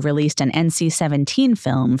studio released an NC-17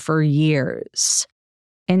 film for years.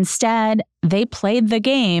 Instead, they played the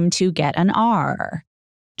game to get an R,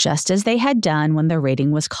 just as they had done when the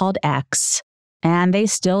rating was called X, and they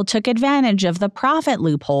still took advantage of the profit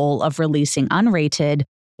loophole of releasing unrated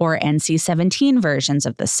or NC-17 versions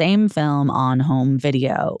of the same film on home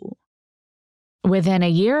video. Within a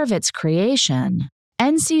year of its creation,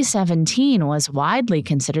 NC-17 was widely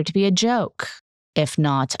considered to be a joke, if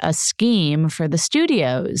not a scheme for the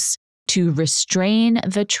studios to restrain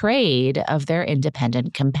the trade of their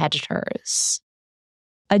independent competitors.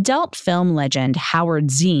 Adult film legend Howard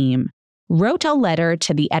Zeem wrote a letter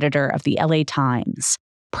to the editor of the LA Times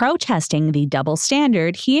protesting the double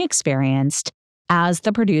standard he experienced as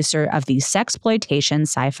the producer of the sexploitation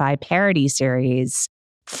sci-fi parody series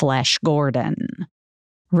Flesh Gordon.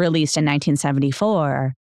 Released in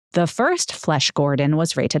 1974, the first Flesh Gordon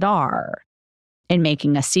was rated R. In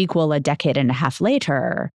making a sequel a decade and a half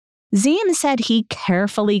later, Zeem said he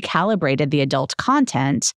carefully calibrated the adult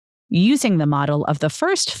content using the model of the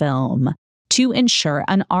first film to ensure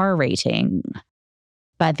an R rating.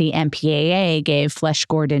 But the MPAA gave Flesh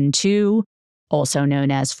Gordon 2, also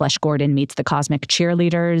known as Flesh Gordon Meets the Cosmic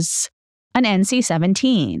Cheerleaders, an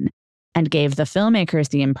NC-17, and gave the filmmakers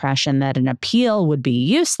the impression that an appeal would be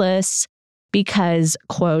useless because,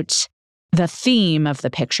 quote, the theme of the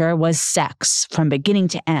picture was sex from beginning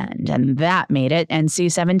to end, and that made it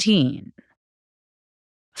NC-17.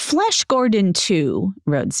 Flesh Gordon 2,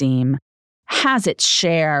 wrote Zeem, has its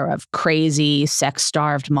share of crazy,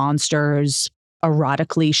 sex-starved monsters,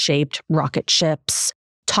 erotically shaped rocket ships,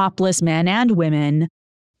 topless men and women,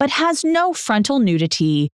 but has no frontal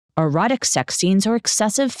nudity, erotic sex scenes, or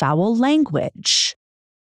excessive foul language.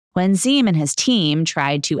 When Zeem and his team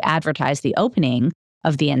tried to advertise the opening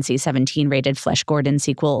of the NC-17 rated Flesh Gordon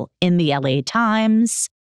sequel in the LA Times,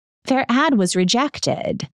 their ad was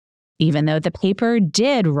rejected, even though the paper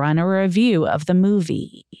did run a review of the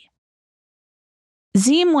movie.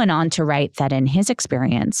 Zeem went on to write that in his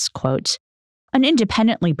experience, quote, an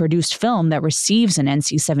independently produced film that receives an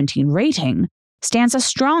NC-17 rating stands a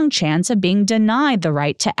strong chance of being denied the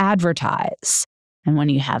right to advertise. And when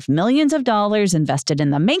you have millions of dollars invested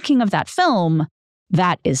in the making of that film,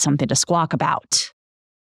 that is something to squawk about.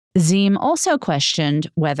 Zeem also questioned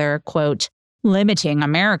whether, quote, limiting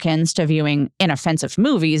Americans to viewing inoffensive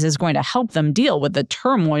movies is going to help them deal with the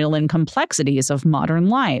turmoil and complexities of modern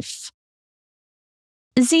life.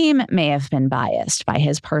 Zeem may have been biased by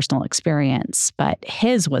his personal experience, but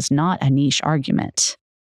his was not a niche argument.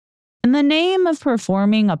 In the name of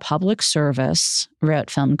performing a public service,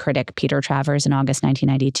 wrote film critic Peter Travers in August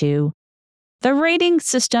 1992, the rating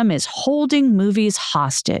system is holding movies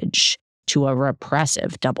hostage to a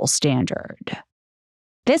repressive double standard.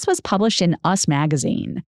 This was published in Us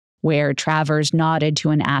magazine, where Travers nodded to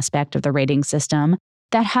an aspect of the rating system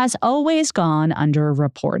that has always gone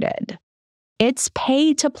underreported. It's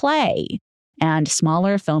pay to play, and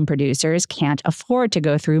smaller film producers can't afford to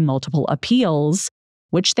go through multiple appeals,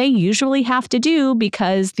 which they usually have to do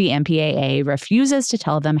because the MPAA refuses to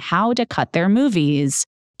tell them how to cut their movies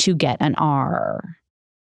to get an R.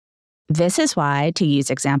 This is why, to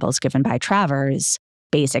use examples given by Travers,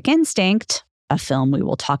 Basic Instinct, a film we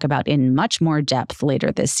will talk about in much more depth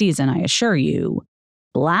later this season, I assure you,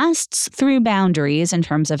 blasts through boundaries in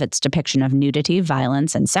terms of its depiction of nudity,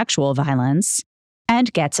 violence, and sexual violence,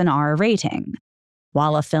 and gets an R rating,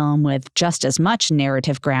 while a film with just as much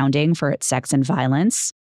narrative grounding for its sex and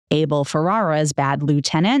violence, Abel Ferrara's Bad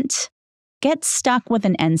Lieutenant, gets stuck with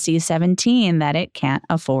an NC-17 that it can't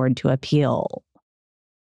afford to appeal.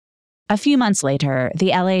 A few months later, the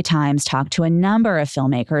LA Times talked to a number of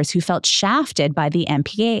filmmakers who felt shafted by the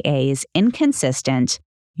MPAA's inconsistent,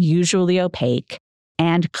 usually opaque,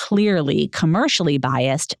 and clearly commercially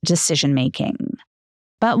biased decision-making.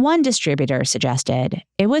 But one distributor suggested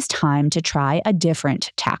it was time to try a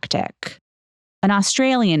different tactic. An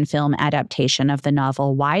Australian film adaptation of the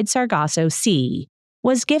novel Wide Sargasso Sea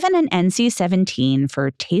was given an NC-17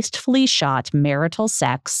 for tastefully shot marital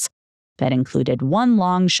sex that included one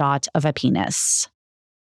long shot of a penis.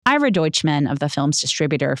 Ira Deutschman of the film's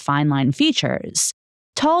distributor Fine Line Features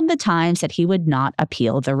told the Times that he would not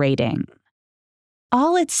appeal the rating.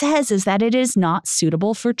 All it says is that it is not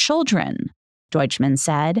suitable for children, Deutschman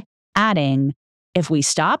said, adding, if we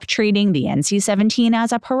stop treating the NC-17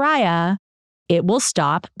 as a pariah, it will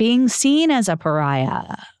stop being seen as a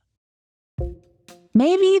pariah.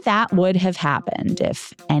 Maybe that would have happened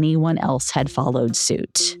if anyone else had followed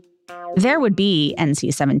suit. There would be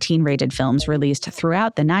NC-17 rated films released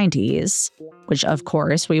throughout the 90s, which of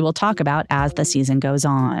course we will talk about as the season goes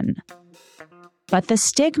on. But the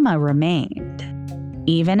stigma remained,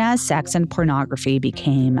 even as sex and pornography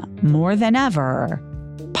became, more than ever,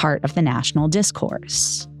 part of the national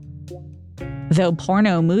discourse. Though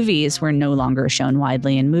porno movies were no longer shown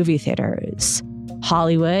widely in movie theaters,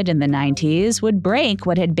 Hollywood in the 90s would break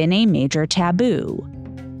what had been a major taboo,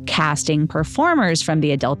 casting performers from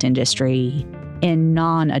the adult industry in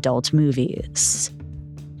non-adult movies.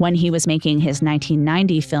 When he was making his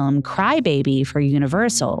 1990 film Cry Baby for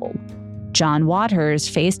Universal, John Waters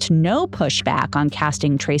faced no pushback on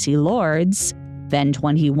casting Tracy Lords, then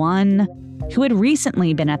 21, who had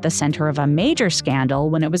recently been at the center of a major scandal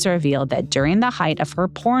when it was revealed that during the height of her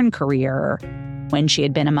porn career, when she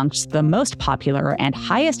had been amongst the most popular and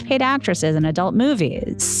highest paid actresses in adult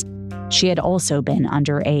movies, She had also been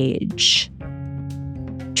underage.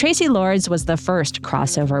 Traci Lords was the first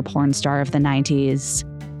crossover porn star of the 90s,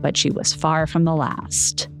 but she was far from the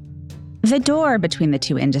last. The door between the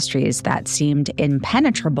two industries that seemed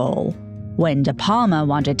impenetrable when De Palma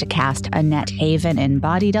wanted to cast Annette Haven in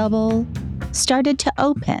Body Double started to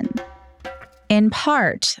open. In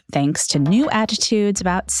part, thanks to new attitudes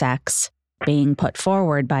about sex being put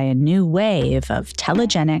forward by a new wave of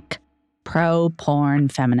telegenic, pro-porn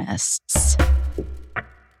feminists.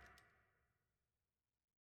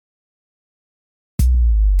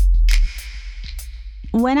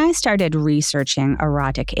 When I started researching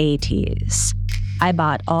erotic 80s, I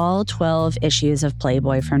bought all 12 issues of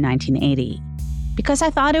Playboy from 1980 because I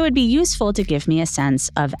thought it would be useful to give me a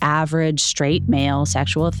sense of average straight male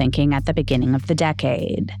sexual thinking at the beginning of the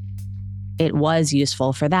decade. It was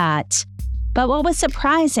useful for that, but what was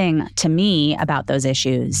surprising to me about those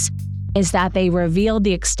issues is that they revealed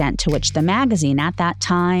the extent to which the magazine at that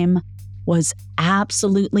time was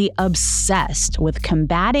absolutely obsessed with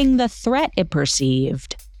combating the threat it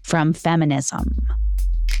perceived from feminism.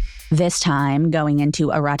 This time, going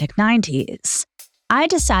into erotic 90s, I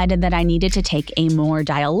decided that I needed to take a more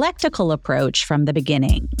dialectical approach from the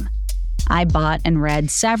beginning. I bought and read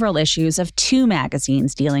several issues of two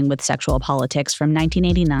magazines dealing with sexual politics from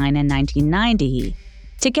 1989 and 1990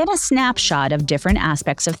 to get a snapshot of different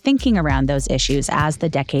aspects of thinking around those issues as the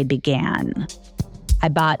decade began. I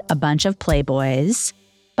bought a bunch of Playboys,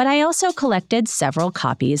 but I also collected several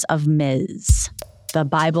copies of Ms., the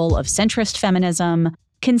Bible of centrist feminism,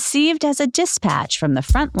 conceived as a dispatch from the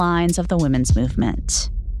front lines of the women's movement.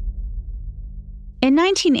 In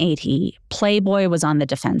 1980, Playboy was on the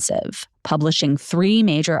defensive, publishing 3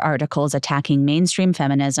 major articles attacking mainstream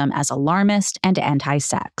feminism as alarmist and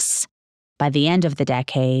anti-sex. By the end of the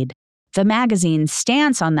decade, the magazine's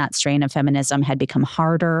stance on that strain of feminism had become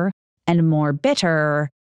harder and more bitter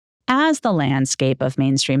as the landscape of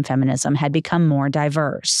mainstream feminism had become more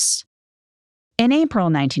diverse. In April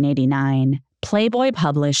 1989, Playboy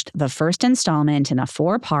published the first installment in a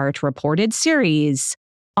 4-part reported series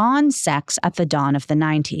on sex at the dawn of the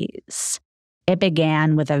 90s. It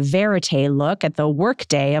began with a verite look at the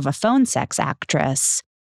workday of a phone sex actress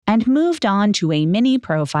and moved on to a mini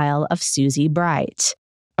profile of Susie Bright,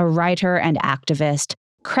 a writer and activist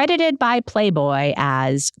credited by Playboy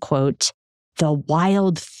as, quote, the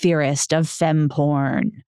wild theorist of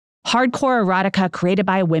femporn, hardcore erotica created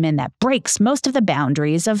by women that breaks most of the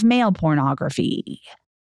boundaries of male pornography.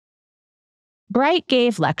 Bright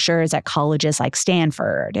gave lectures at colleges like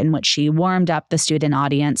Stanford, in which she warmed up the student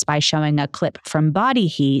audience by showing a clip from Body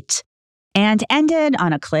Heat and ended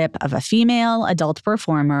on a clip of a female adult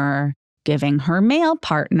performer giving her male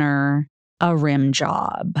partner a rim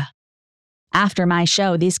job. After my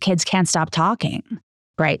show, these kids can't stop talking,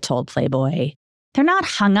 Bright told Playboy. They're not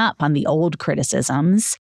hung up on the old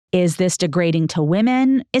criticisms. Is this degrading to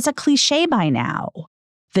women? Is a cliche by now.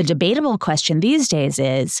 The debatable question these days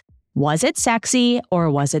is, was it sexy or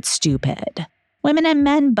was it stupid? Women and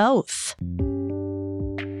men both.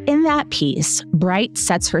 In that piece, Bright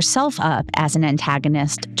sets herself up as an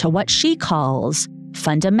antagonist to what she calls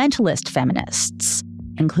fundamentalist feminists,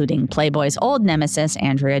 including Playboy's old nemesis,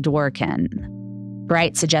 Andrea Dworkin.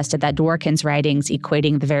 Bright suggested that Dworkin's writings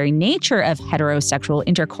equating the very nature of heterosexual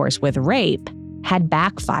intercourse with rape had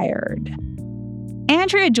backfired.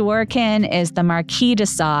 Andrea Dworkin is the Marquis de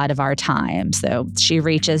Sade of our times, though she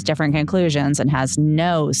reaches different conclusions and has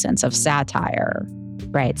no sense of satire,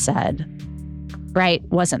 Bright said. Bright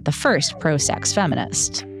wasn't the first pro-sex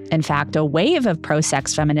feminist. In fact, a wave of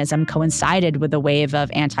pro-sex feminism coincided with a wave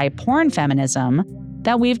of anti-porn feminism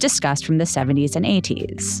that we've discussed from the 70s and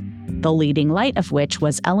 80s, the leading light of which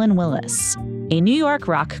was Ellen Willis, a New York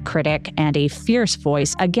rock critic and a fierce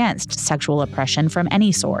voice against sexual oppression from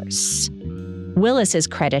any source. Willis is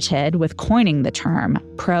credited with coining the term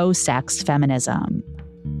pro-sex feminism.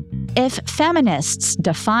 If feminists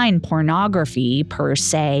define pornography per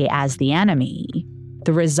se as the enemy,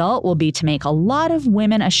 the result will be to make a lot of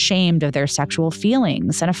women ashamed of their sexual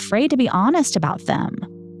feelings and afraid to be honest about them,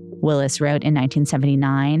 Willis wrote in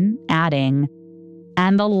 1979, adding,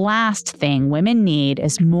 and the last thing women need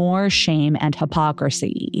is more shame and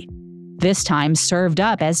hypocrisy, this time served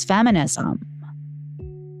up as feminism.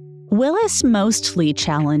 Willis mostly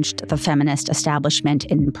challenged the feminist establishment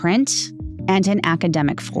in print and in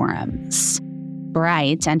academic forums.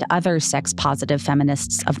 Bright and other sex-positive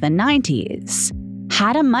feminists of the 90s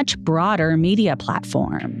had a much broader media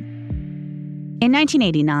platform. In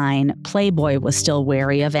 1989, Playboy was still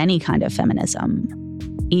wary of any kind of feminism.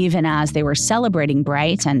 Even as they were celebrating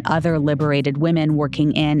Bright and other liberated women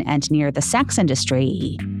working in and near the sex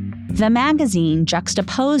industry, the magazine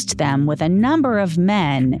juxtaposed them with a number of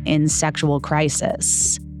men in sexual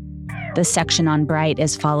crisis. The section on Bright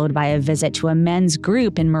is followed by a visit to a men's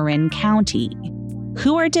group in Marin County,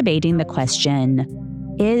 who are debating the question,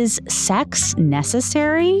 is sex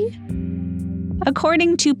necessary?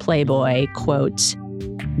 According to Playboy, quote,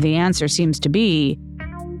 the answer seems to be,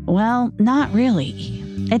 well, not really.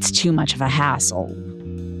 It's too much of a hassle.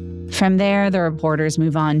 From there, the reporters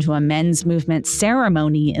move on to a men's movement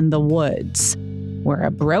ceremony in the woods, where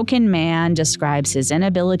a broken man describes his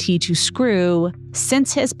inability to screw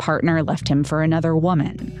since his partner left him for another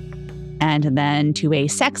woman. And then to a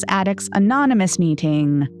Sex Addicts Anonymous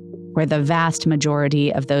meeting, where the vast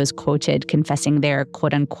majority of those quoted confessing their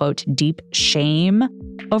quote-unquote deep shame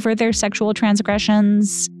over their sexual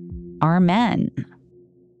transgressions are men.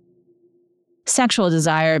 Sexual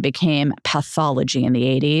desire became pathology in the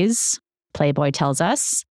 80s, Playboy tells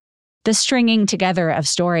us. The stringing together of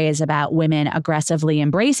stories about women aggressively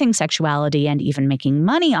embracing sexuality and even making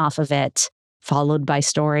money off of it, followed by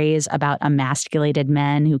stories about emasculated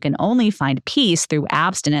men who can only find peace through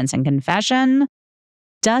abstinence and confession,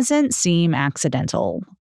 doesn't seem accidental.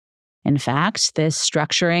 In fact, this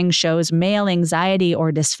structuring shows male anxiety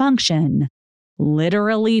or dysfunction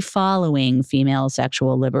literally following female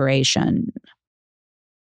sexual liberation.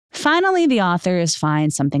 Finally, the authors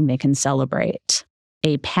find something they can celebrate: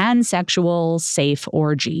 a pansexual safe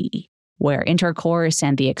orgy, where intercourse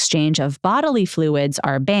and the exchange of bodily fluids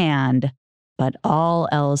are banned, but all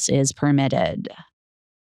else is permitted.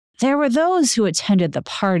 There were those who attended the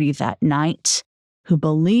party that night who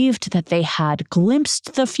believed that they had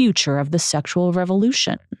glimpsed the future of the sexual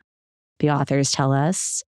revolution. The authors tell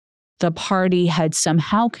us the party had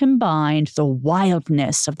somehow combined the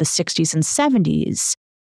wildness of the 60s and 70s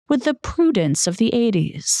with the prudence of the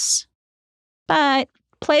 80s. But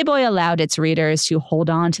Playboy allowed its readers to hold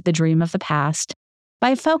on to the dream of the past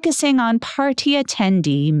by focusing on party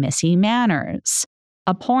attendee Missy Manners,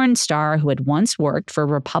 a porn star who had once worked for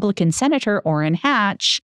Republican Senator Orrin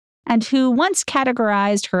Hatch and who once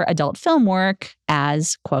categorized her adult film work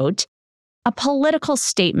as, quote, a political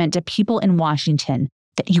statement to people in Washington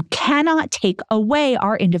that you cannot take away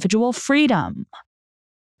our individual freedom.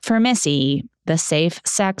 For Missy, the safe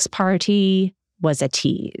sex party was a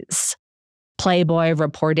tease. Playboy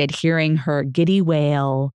reported hearing her giddy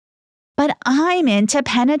wail, "But I'm into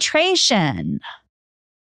penetration."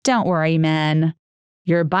 Don't worry, men.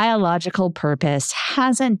 Your biological purpose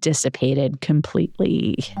hasn't dissipated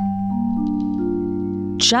completely.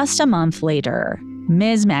 Just a month later,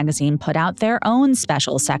 Ms. Magazine put out their own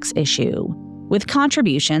special sex issue with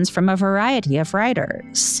contributions from a variety of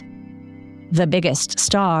writers. The biggest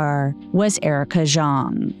star was Erica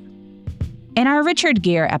Jong. In our Richard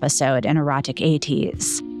Gere episode in Erotic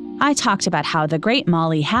 80s, I talked about how the great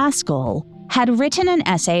Molly Haskell had written an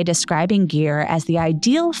essay describing Gere as the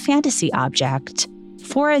ideal fantasy object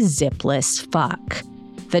for a zipless fuck,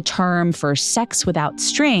 the term for sex without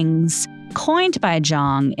strings coined by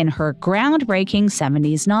Jong in her groundbreaking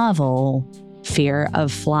 70s novel, Fear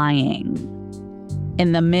of Flying.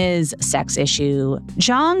 In the Ms. sex issue,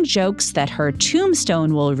 Jong jokes that her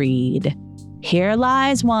tombstone will read, "Here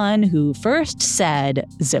lies one who first said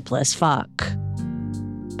zipless fuck."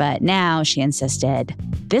 But now, she insisted,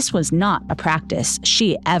 this was not a practice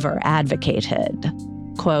she ever advocated.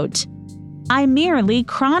 Quote, "I merely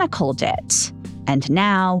chronicled it, and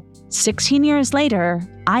now, 16 years later,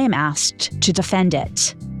 I am asked to defend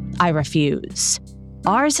it. I refuse.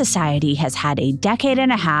 Our society has had a decade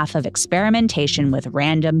and a half of experimentation with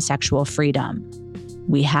random sexual freedom.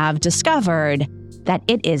 We have discovered that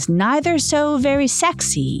it is neither so very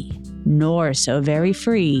sexy nor so very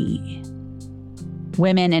free."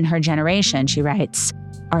 Women in her generation, she writes,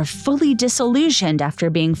 are fully disillusioned after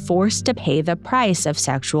being forced to pay the price of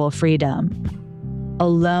sexual freedom.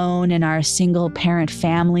 Alone in our single-parent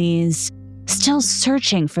families, still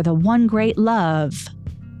searching for the one great love,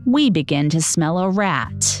 we begin to smell a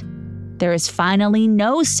rat. There is finally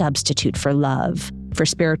no substitute for love, for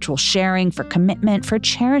spiritual sharing, for commitment, for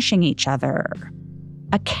cherishing each other.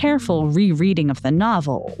 A careful rereading of the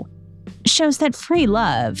novel shows that free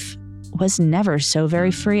love was never so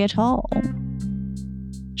very free at all.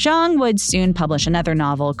 Jong would soon publish another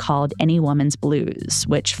novel called Any Woman's Blues,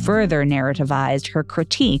 which further narrativized her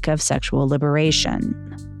critique of sexual liberation.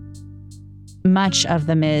 Much of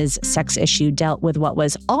the Ms. sex issue dealt with what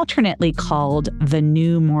was alternately called the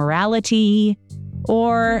new morality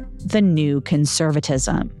or the new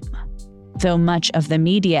conservatism. Though much of the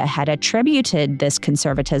media had attributed this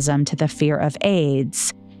conservatism to the fear of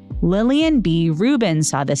AIDS, Lillian B. Rubin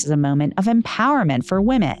saw this as a moment of empowerment for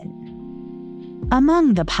women.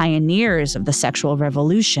 Among the pioneers of the sexual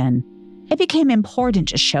revolution, it became important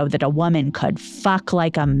to show that a woman could fuck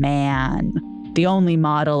like a man, the only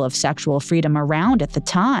model of sexual freedom around at the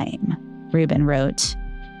time, Rubin wrote.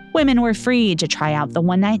 Women were free to try out the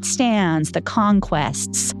one-night stands, the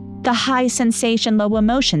conquests, the high sensation, low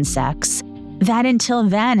emotion sex that until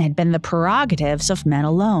then had been the prerogatives of men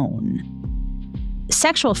alone.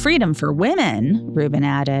 Sexual freedom for women, Rubin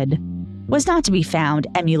added, was not to be found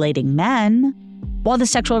emulating men. While the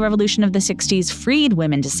sexual revolution of the 60s freed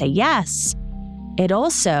women to say yes, it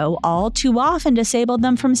also all too often disabled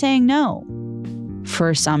them from saying no.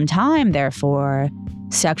 For some time, therefore,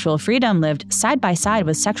 sexual freedom lived side by side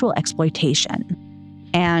with sexual exploitation.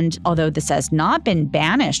 And although this has not been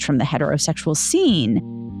banished from the heterosexual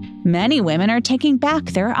scene, many women are taking back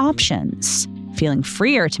their options, feeling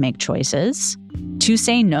freer to make choices, to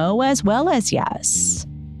say no as well as yes.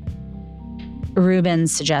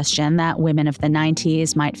 Rubin's suggestion that women of the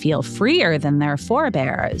 90s might feel freer than their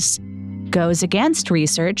forebears goes against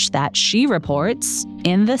research that she reports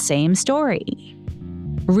in the same story.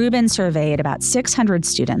 Rubin surveyed about 600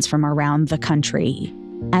 students from around the country,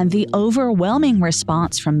 and the overwhelming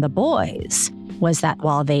response from the boys was that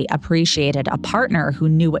while they appreciated a partner who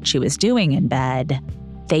knew what she was doing in bed,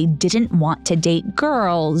 they didn't want to date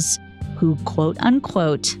girls who,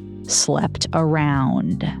 quote-unquote, slept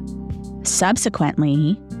around.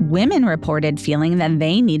 Subsequently, women reported feeling that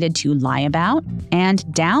they needed to lie about and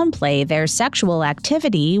downplay their sexual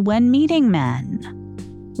activity when meeting men.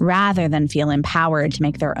 Rather than feel empowered to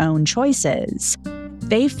make their own choices,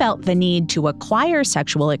 they felt the need to acquire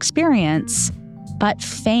sexual experience, but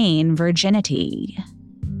feign virginity.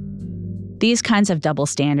 These kinds of double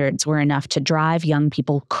standards were enough to drive young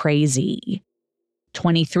people crazy.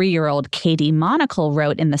 23-year-old Katie Monacle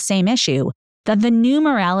wrote in the same issue that the new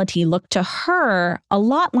morality looked to her a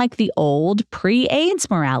lot like the old pre-AIDS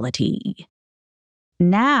morality.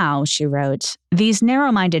 Now, she wrote, these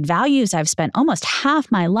narrow-minded values I've spent almost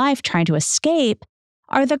half my life trying to escape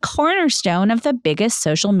are the cornerstone of the biggest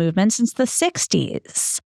social movement since the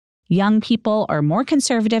 60s. Young people are more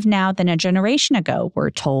conservative now than a generation ago,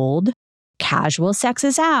 we're told. Casual sex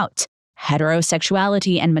is out.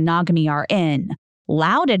 Heterosexuality and monogamy are in,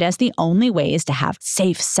 lauded as the only ways to have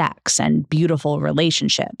safe sex and beautiful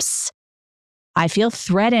relationships. I feel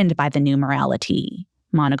threatened by the new morality,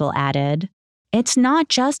 Monagle added. It's not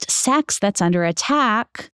just sex that's under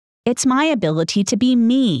attack. It's my ability to be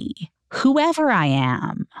me, whoever I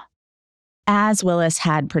am. As Willis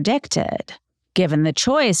had predicted, given the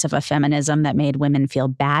choice of a feminism that made women feel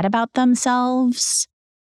bad about themselves,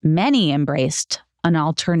 many embraced an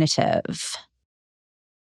alternative.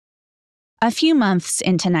 A few months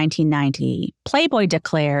into 1990, Playboy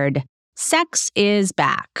declared, "Sex is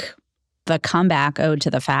back." The comeback owed to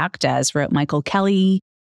the fact, as wrote Michael Kelly,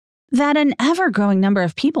 that an ever-growing number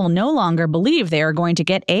of people no longer believe they are going to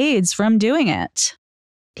get AIDS from doing it.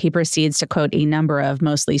 He proceeds to quote a number of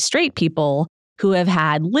mostly straight people who have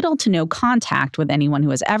had little to no contact with anyone who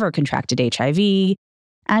has ever contracted HIV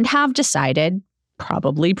and have decided,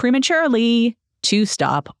 probably prematurely, to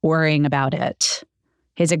stop worrying about it.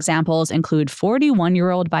 His examples include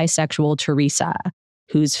 41-year-old bisexual Teresa,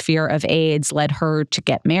 whose fear of AIDS led her to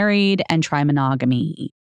get married and try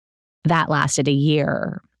monogamy. That lasted a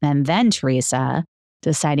year, and then Teresa,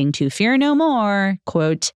 deciding to fear no more,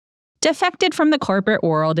 quote, defected from the corporate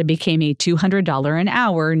world and became a $200 an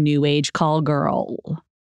hour new age call girl.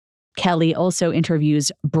 Kelly also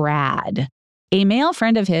interviews Brad, a male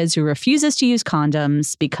friend of his who refuses to use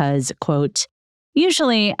condoms because, quote,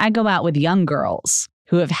 usually I go out with young girls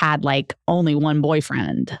who have had only one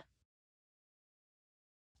boyfriend.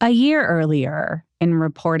 A year earlier, in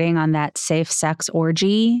reporting on that safe sex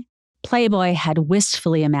orgy, Playboy had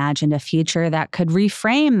wistfully imagined a future that could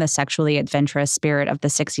reframe the sexually adventurous spirit of the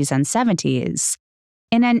 60s and 70s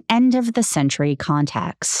in an end-of-the-century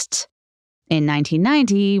context. In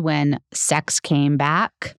 1990, when sex came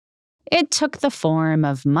back, it took the form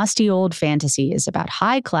of musty old fantasies about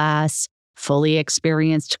high-class, fully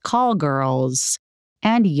experienced call girls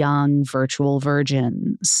and young virtual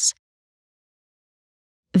virgins.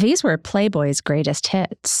 These were Playboy's greatest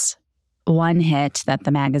hits. One hit that the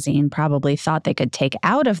magazine probably thought they could take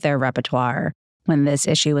out of their repertoire when this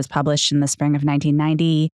issue was published in the spring of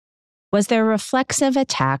 1990 was their reflexive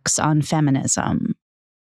attacks on feminism.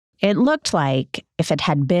 It looked like if it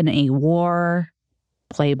had been a war,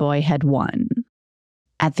 Playboy had won.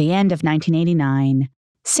 At the end of 1989,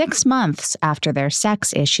 6 months after their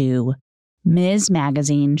sex issue, Ms.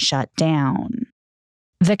 Magazine shut down.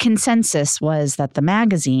 The consensus was that the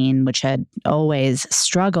magazine, which had always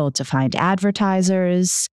struggled to find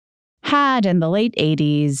advertisers, had in the late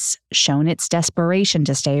 80s shown its desperation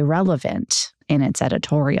to stay relevant in its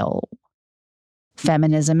editorial.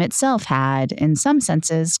 Feminism itself had, in some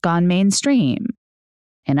senses, gone mainstream.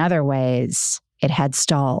 In other ways, it had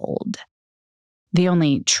stalled. The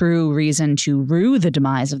only true reason to rue the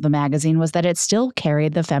demise of the magazine was that it still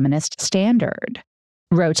carried the feminist standard,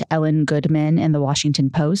 wrote Ellen Goodman in the Washington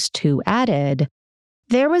Post, who added,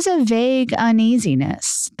 "There was a vague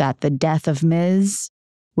uneasiness that the death of Ms.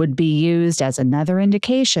 would be used as another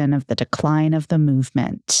indication of the decline of the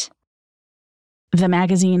movement." The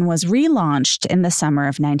magazine was relaunched in the summer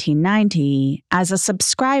of 1990 as a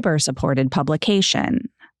subscriber-supported publication,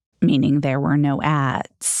 meaning there were no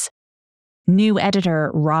ads. New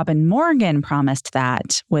editor Robin Morgan promised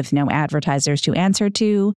that, with no advertisers to answer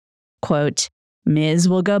to, quote, "Ms.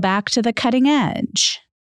 will go back to the cutting edge."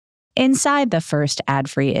 Inside the first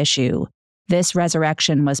ad-free issue, this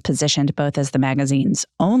resurrection was positioned both as the magazine's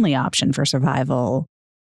only option for survival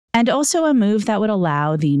and also a move that would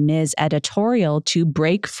allow the Ms. editorial to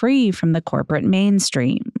break free from the corporate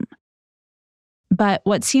mainstream. But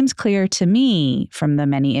what seems clear to me from the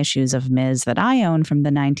many issues of Ms. that I own from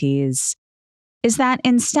the 90s is that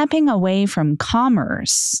in stepping away from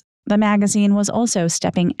commerce, the magazine was also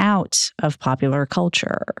stepping out of popular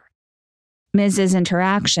culture. Ms's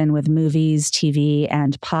interaction with movies, TV,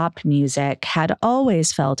 and pop music had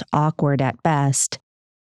always felt awkward at best,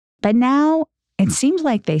 but now it seemed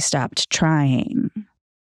like they stopped trying.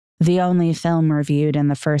 The only film reviewed in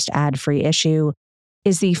the first ad-free issue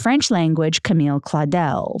is the French-language Camille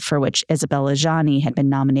Claudel, for which Isabelle Adjani had been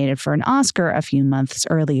nominated for an Oscar a few months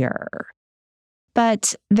earlier.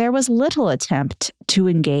 But there was little attempt to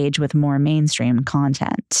engage with more mainstream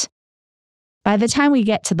content. By the time we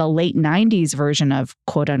get to the late 90s version of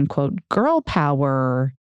quote-unquote girl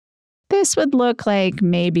power, this would look like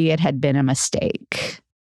maybe it had been a mistake.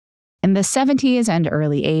 In the 70s and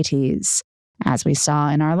early 80s, as we saw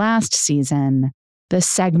in our last season, the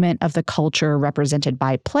segment of the culture represented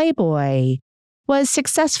by Playboy was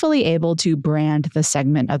successfully able to brand the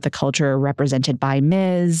segment of the culture represented by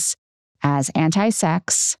Ms. as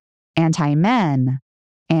anti-sex, anti-men,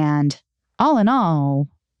 and, all in all,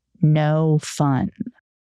 no fun.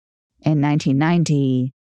 In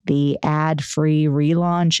 1990, the ad-free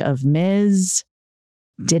relaunch of Ms.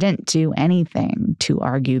 didn't do anything to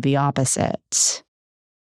argue the opposite.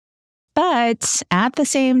 But at the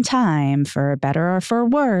same time, for better or for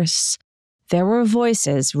worse, there were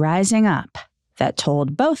voices rising up that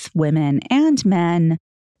told both women and men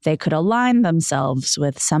they could align themselves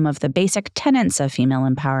with some of the basic tenets of female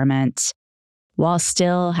empowerment while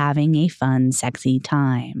still having a fun, sexy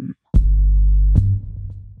time.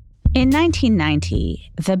 In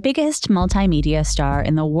 1990, the biggest multimedia star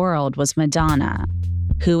in the world was Madonna,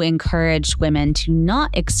 who encouraged women to not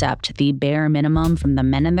accept the bare minimum from the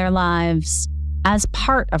men in their lives as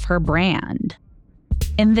part of her brand.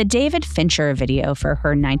 In the David Fincher video for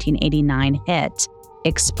her 1989 hit,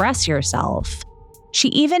 Express Yourself, she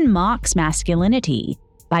even mocks masculinity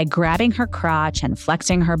by grabbing her crotch and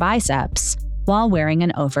flexing her biceps while wearing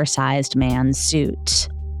an oversized man's suit.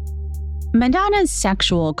 Madonna's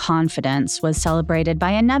sexual confidence was celebrated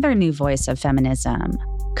by another new voice of feminism,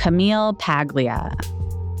 Camille Paglia.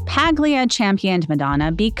 Paglia championed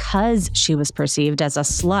Madonna because she was perceived as a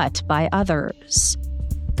slut by others.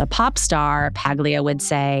 The pop star, Paglia would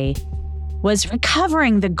say, was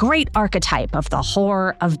recovering the great archetype of the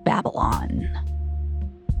whore of Babylon.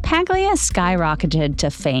 Paglia skyrocketed to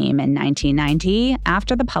fame in 1990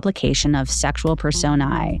 after the publication of Sexual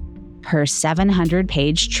Personae, her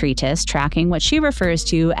 700-page treatise tracking what she refers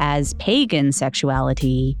to as pagan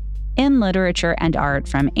sexuality in literature and art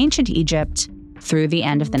from ancient Egypt through the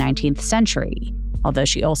end of the 19th century, although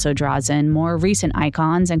she also draws in more recent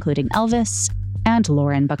icons including Elvis and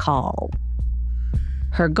Lauren Bacall.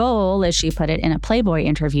 Her goal, as she put it in a Playboy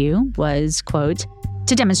interview, was, quote,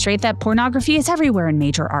 to demonstrate that pornography is everywhere in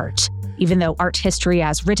major art, even though art history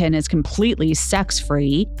as written is completely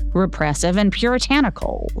sex-free, repressive, and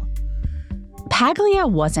puritanical. Paglia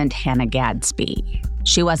wasn't Hannah Gadsby.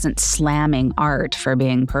 She wasn't slamming art for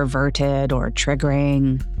being perverted or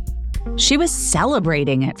triggering. She was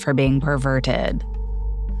celebrating it for being perverted.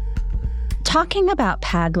 Talking about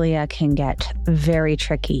Paglia can get very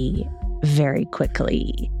tricky very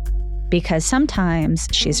quickly, because sometimes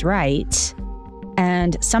she's right,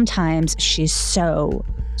 and sometimes she's so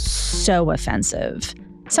offensive,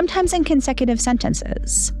 sometimes in consecutive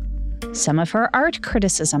sentences. Some of her art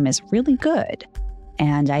criticism is really good,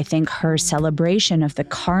 and I think her celebration of the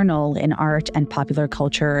carnal in art and popular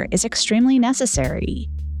culture is extremely necessary.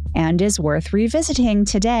 and is worth revisiting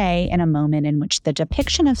today in a moment in which the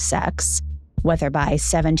depiction of sex, whether by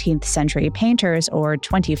 17th century painters or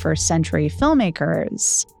 21st century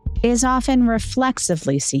filmmakers, is often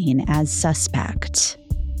reflexively seen as suspect.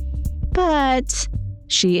 But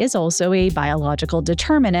she is also a biological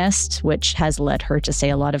determinist, which has led her to say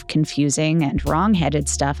a lot of confusing and wrong-headed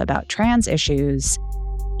stuff about trans issues,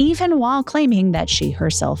 even while claiming that she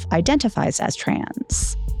herself identifies as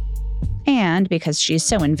trans. And because she's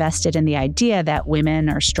so invested in the idea that women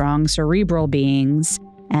are strong cerebral beings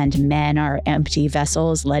and men are empty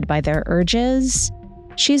vessels led by their urges,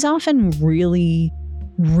 she's often really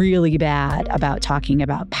bad about talking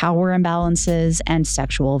about power imbalances and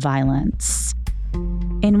sexual violence.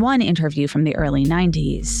 In one interview from the early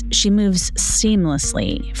 90s, she moves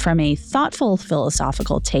seamlessly from a thoughtful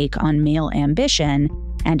philosophical take on male ambition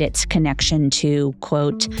and its connection to,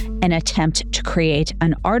 quote, an attempt to create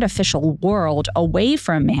an artificial world away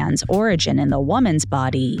from man's origin in the woman's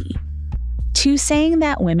body, to saying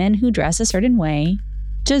that women who dress a certain way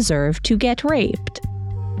deserve to get raped.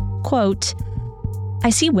 Quote,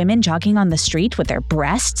 I see women jogging on the street with their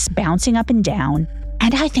breasts bouncing up and down,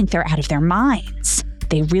 and I think they're out of their minds.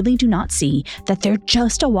 They really do not see that they're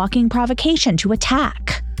just a walking provocation to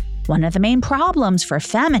attack. One of the main problems for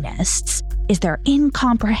feminists is their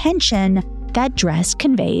incomprehension that dress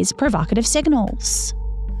conveys provocative signals.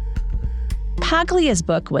 Paglia's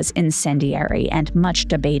book was incendiary and much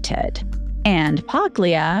debated. And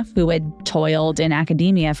Paglia, who had toiled in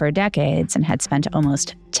academia for decades and had spent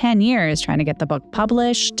almost 10 years trying to get the book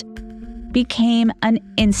published, became an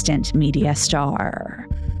instant media star.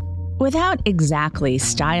 Without exactly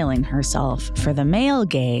styling herself for the male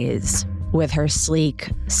gaze, with her sleek,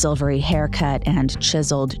 silvery haircut and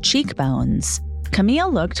chiseled cheekbones,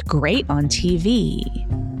 Camille looked great on TV.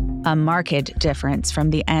 A marked difference from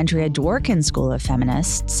the Andrea Dworkin school of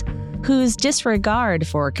feminists, whose disregard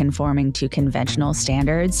for conforming to conventional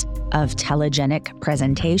standards of telegenic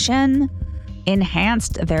presentation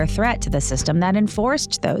enhanced their threat to the system that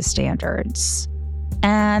enforced those standards.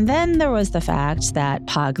 And then there was the fact that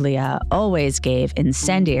Paglia always gave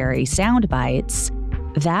incendiary sound bites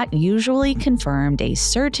that usually confirmed a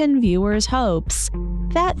certain viewer's hopes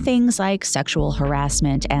that things like sexual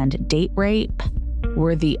harassment and date rape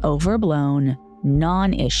were the overblown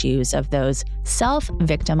non-issues of those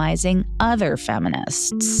self-victimizing other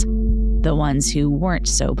feminists, the ones who weren't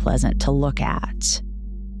so pleasant to look at.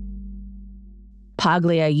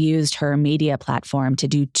 Paglia used her media platform to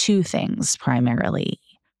do two things primarily.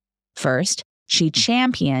 First, she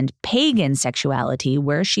championed pagan sexuality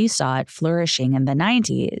where she saw it flourishing in the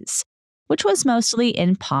 90s, which was mostly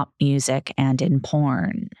in pop music and in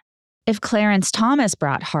porn. If Clarence Thomas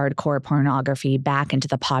brought hardcore pornography back into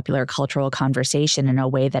the popular cultural conversation in a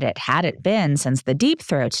way that it hadn't been since the Deep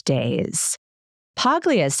Throat days,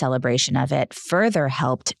 Paglia's celebration of it further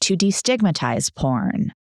helped to destigmatize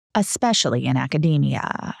porn, especially in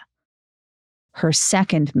academia. Her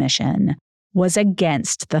second mission was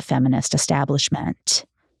against the feminist establishment.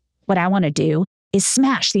 What I want to do is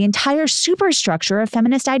smash the entire superstructure of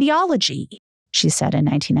feminist ideology, she said in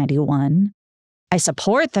 1991. I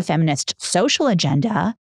support the feminist social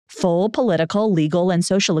agenda, full political, legal, and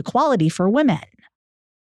social equality for women.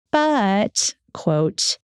 But,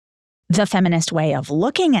 quote, the feminist way of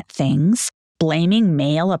looking at things, blaming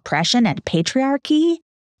male oppression and patriarchy,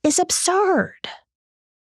 is absurd.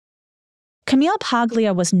 Camille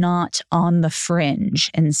Paglia was not on the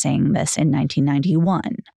fringe in saying this in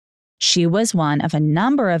 1991. She was one of a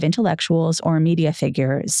number of intellectuals or media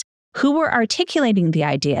figures who were articulating the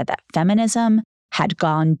idea that feminism had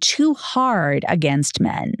gone too hard against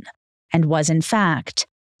men and was, in fact,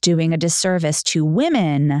 doing a disservice to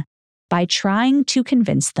women by trying to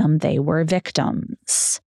convince them they were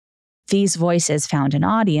victims. These voices found an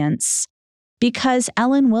audience because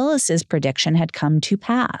Ellen Willis's prediction had come to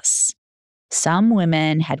pass. Some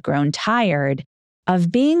women had grown tired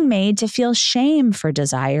of being made to feel shame for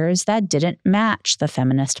desires that didn't match the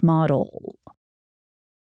feminist model.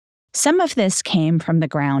 Some of this came from the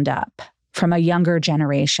ground up, from a younger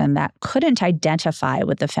generation that couldn't identify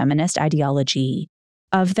with the feminist ideology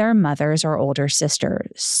of their mothers or older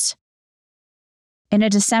sisters. In a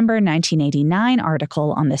December 1989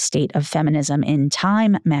 article on the state of feminism in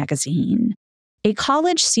Time magazine, a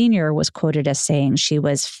college senior was quoted as saying she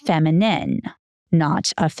was feminine,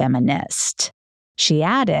 not a feminist. She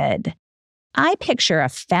added, I picture a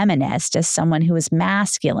feminist as someone who is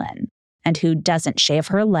masculine and who doesn't shave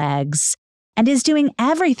her legs and is doing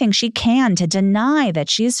everything she can to deny that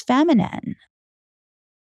she is feminine.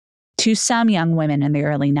 To some young women in the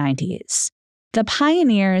early 90s, The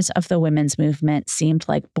pioneers of the women's movement seemed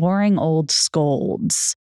like boring old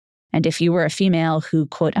scolds. And if you were a female who,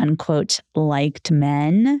 quote unquote, liked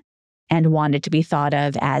men and wanted to be thought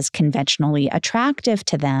of as conventionally attractive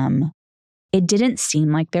to them, it didn't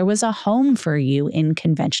seem like there was a home for you in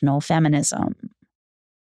conventional feminism.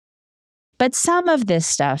 But some of this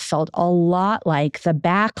stuff felt a lot like the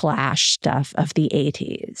backlash stuff of the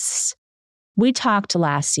 80s. We talked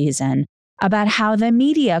last season about how the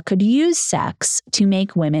media could use sex to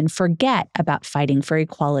make women forget about fighting for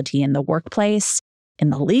equality in the workplace, in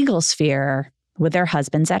the legal sphere, with their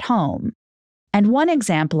husbands at home. And one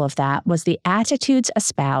example of that was the attitudes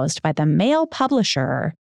espoused by the male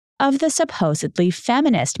publisher of the supposedly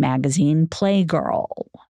feminist magazine Playgirl.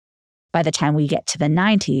 By the time we get to the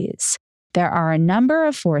 90s, there are a number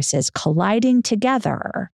of forces colliding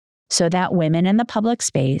together so that women in the public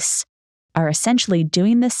space are essentially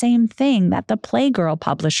doing the same thing that the Playgirl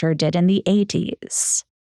publisher did in the 80s.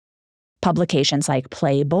 Publications like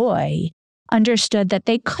Playboy understood that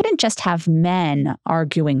they couldn't just have men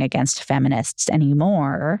arguing against feminists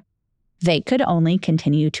anymore. They could only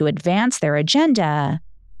continue to advance their agenda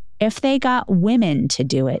if they got women to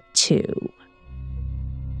do it too.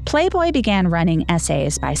 Playboy began running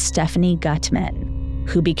essays by Stephanie Gutman,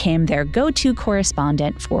 who became their go-to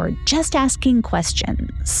correspondent for just asking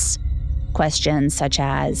questions. Questions such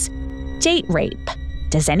as, date rape,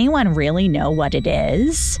 does anyone really know what it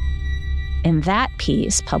is? In that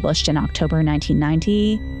piece, published in October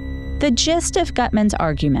 1990, the gist of Gutman's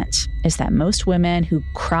argument is that most women who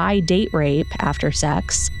cry date rape after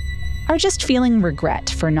sex are just feeling regret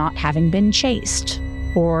for not having been chaste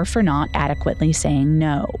or for not adequately saying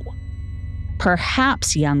no.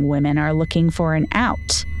 Perhaps young women are looking for an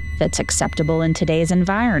out that's acceptable in today's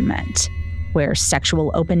environment, where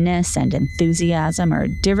sexual openness and enthusiasm are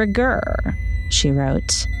de rigueur, she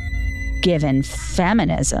wrote. Given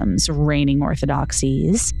feminism's reigning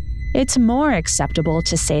orthodoxies, it's more acceptable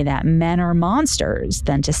to say that men are monsters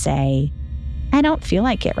than to say, I don't feel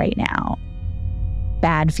like it right now.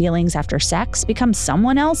 Bad feelings after sex become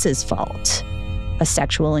someone else's fault. A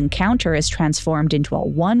sexual encounter is transformed into a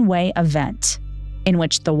one-way event in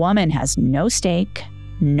which the woman has no stake,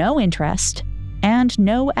 no interest, and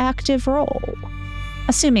no active role.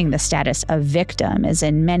 Assuming the status of victim is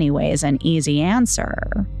in many ways an easy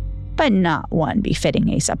answer, but not one befitting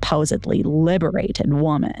a supposedly liberated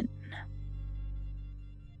woman.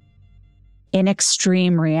 In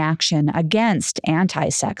extreme reaction against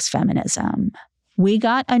anti-sex feminism, we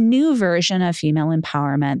got a new version of female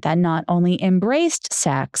empowerment that not only embraced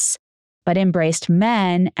sex, but embraced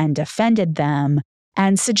men and defended them,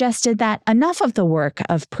 and suggested that enough of the work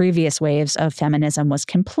of previous waves of feminism was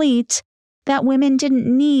complete, that women didn't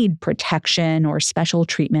need protection or special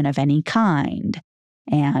treatment of any kind,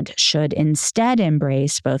 and should instead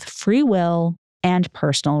embrace both free will and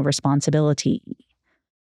personal responsibility.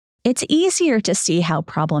 It's easier to see how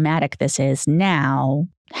problematic this is now,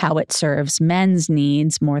 how it serves men's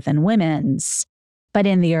needs more than women's. But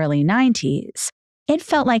in the early 90s, it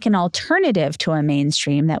felt like an alternative to a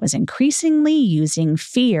mainstream that was increasingly using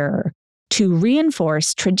fear to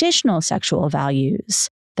reinforce traditional sexual values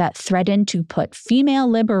that threatened to put female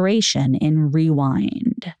liberation in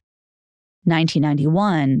rewind.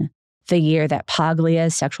 1991, the year that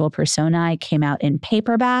Paglia's Sexual Personae came out in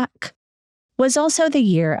paperback, was also the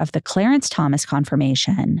year of the Clarence Thomas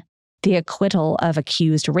confirmation, the acquittal of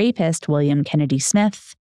accused rapist William Kennedy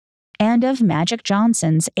Smith, and of Magic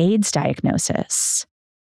Johnson's AIDS diagnosis.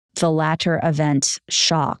 The latter event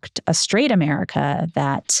shocked a straight America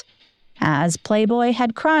that, as Playboy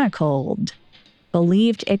had chronicled,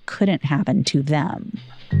 believed it couldn't happen to them.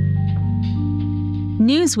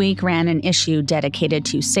 Newsweek ran an issue dedicated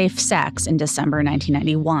to safe sex in December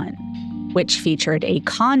 1991, which featured a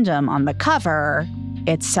condom on the cover,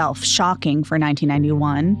 itself shocking for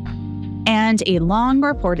 1991, and a long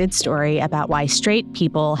reported story about why straight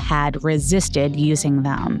people had resisted using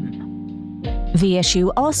them. The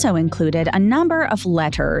issue also included a number of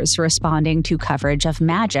letters responding to coverage of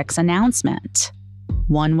Magic's announcement.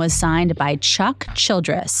 One was signed by Chuck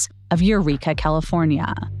Childress of Eureka,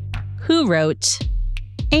 California, who wrote,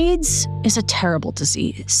 AIDS is a terrible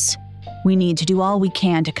disease. We need to do all we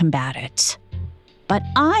can to combat it. But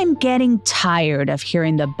I'm getting tired of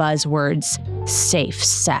hearing the buzzwords safe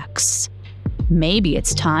sex. Maybe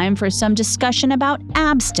it's time for some discussion about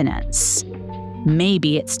abstinence.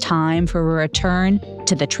 Maybe it's time for a return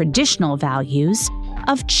to the traditional values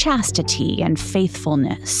of chastity and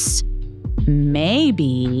faithfulness.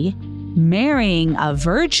 Maybe marrying a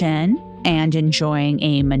virgin and enjoying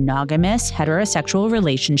a monogamous heterosexual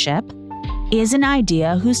relationship is an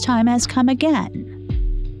idea whose time has come again.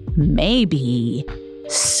 Maybe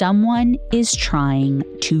someone is trying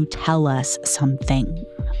to tell us something.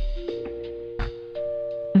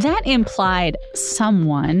 That implied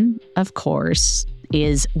someone, of course,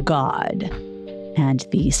 is God. And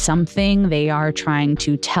the something they are trying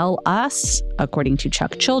to tell us, according to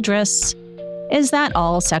Chuck Childress, is that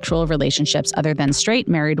all sexual relationships other than straight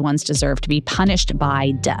married ones deserve to be punished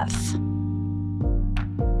by death.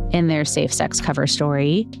 In their safe sex cover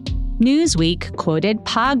story, Newsweek quoted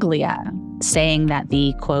Paglia, saying that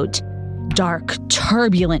the, quote, dark,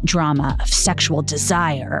 turbulent drama of sexual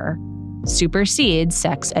desire supersedes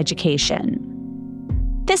sex education.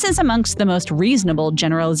 This is amongst the most reasonable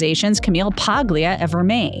generalizations Camille Paglia ever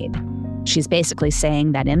made. She's basically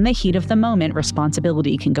saying that in the heat of the moment,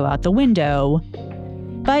 responsibility can go out the window.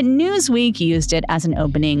 But Newsweek used it as an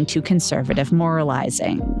opening to conservative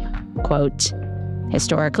moralizing. Quote,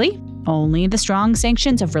 historically, only the strong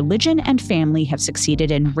sanctions of religion and family have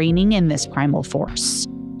succeeded in reining in this primal force.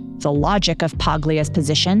 The logic of Paglia's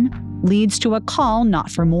position leads to a call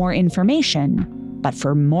not for more information, but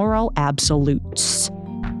for moral absolutes.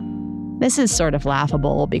 This is sort of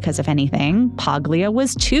laughable because, if anything, Paglia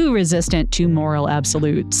was too resistant to moral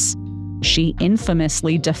absolutes. She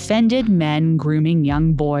infamously defended men grooming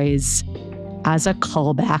young boys as a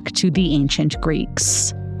callback to the ancient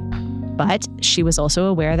Greeks. But she was also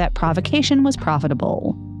aware that provocation was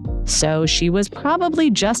profitable, so she was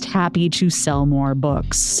probably just happy to sell more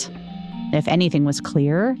books. If anything was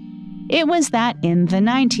clear, it was that in the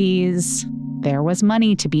 90s, there was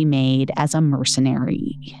money to be made as a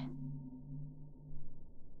mercenary.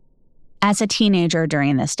 As a teenager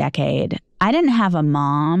during this decade, I didn't have a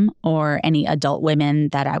mom or any adult women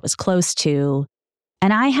that I was close to,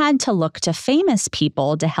 and I had to look to famous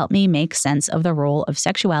people to help me make sense of the role of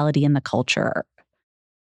sexuality in the culture.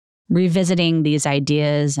 Revisiting these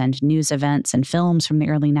ideas and news events and films from the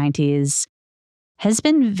early 90s has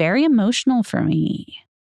been very emotional for me.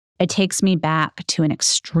 It takes me back to an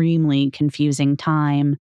extremely confusing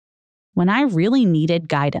time when I really needed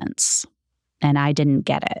guidance, and I didn't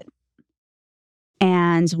get it.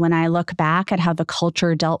 And when I look back at how the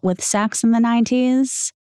culture dealt with sex in the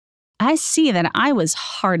 90s, I see that I was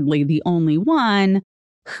hardly the only one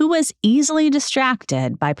who was easily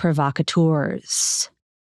distracted by provocateurs.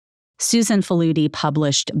 Susan Faludi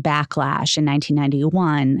published Backlash in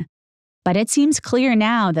 1991, but it seems clear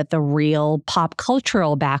now that the real pop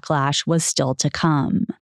cultural backlash was still to come.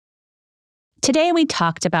 Today, we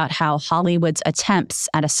talked about how Hollywood's attempts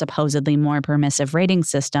at a supposedly more permissive rating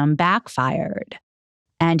system backfired.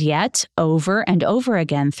 And yet, over and over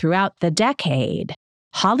again throughout the decade,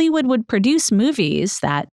 Hollywood would produce movies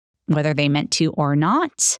that, whether they meant to or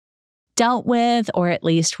not, dealt with or at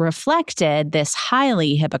least reflected this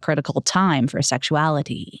highly hypocritical time for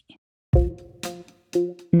sexuality.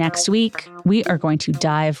 Next week, we are going to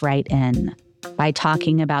dive right in by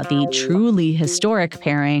talking about the truly historic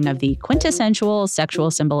pairing of the quintessential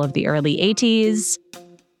sexual symbol of the early 80s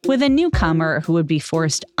with a newcomer who would be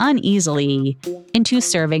forced uneasily into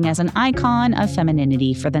serving as an icon of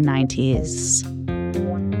femininity for the 90s.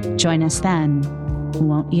 Join us then,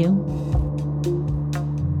 won't you?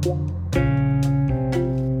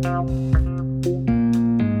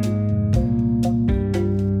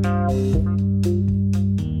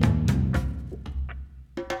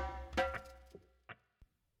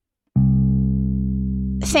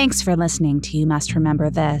 Thanks for listening to You Must Remember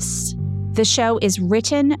This. The show is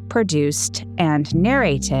written, produced, and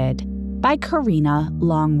narrated by Karina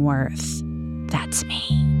Longworth. That's me.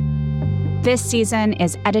 This season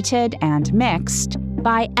is edited and mixed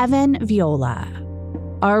by Evan Viola.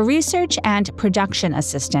 Our research and production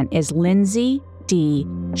assistant is Lindsay D.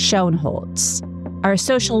 Schoenholtz. Our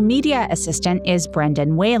social media assistant is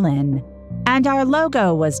Brendan Whalen. And our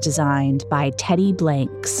logo was designed by Teddy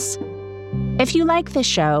Blanks. If you like the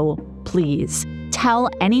show, please tell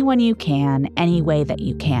anyone you can any way that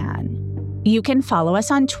you can. You can follow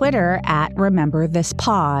us on Twitter at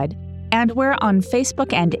RememberThisPod, and we're on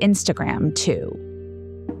Facebook and Instagram too.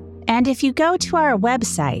 And if you go to our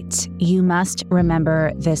website,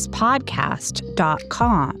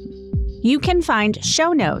 youmustrememberthispodcast.com, you can find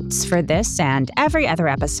show notes for this and every other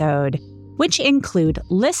episode, which include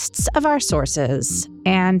lists of our sources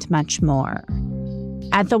and much more.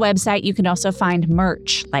 At the website, you can also find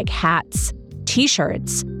merch like hats,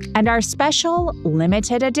 t-shirts, and our special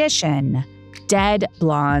limited edition Dead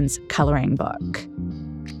Blondes coloring book.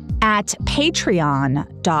 At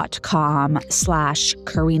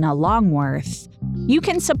patreon.com/Karina Longworth, you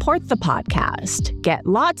can support the podcast, get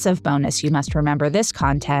lots of bonus You Must Remember This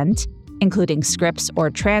content, including scripts or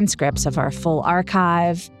transcripts of our full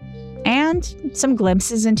archive, and some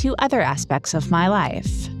glimpses into other aspects of my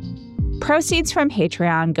life. Proceeds from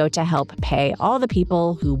Patreon go to help pay all the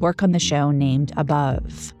people who work on the show named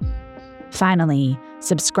above. Finally,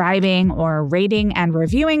 subscribing or rating and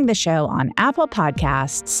reviewing the show on Apple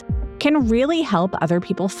Podcasts can really help other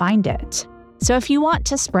people find it. So if you want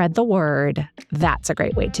to spread the word, that's a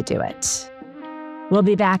great way to do it. We'll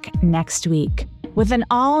be back next week with an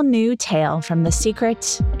all-new tale from the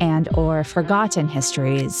secret and/or forgotten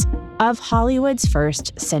histories of Hollywood's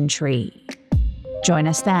first century. Join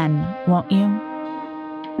us then, won't you?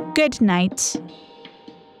 Good night.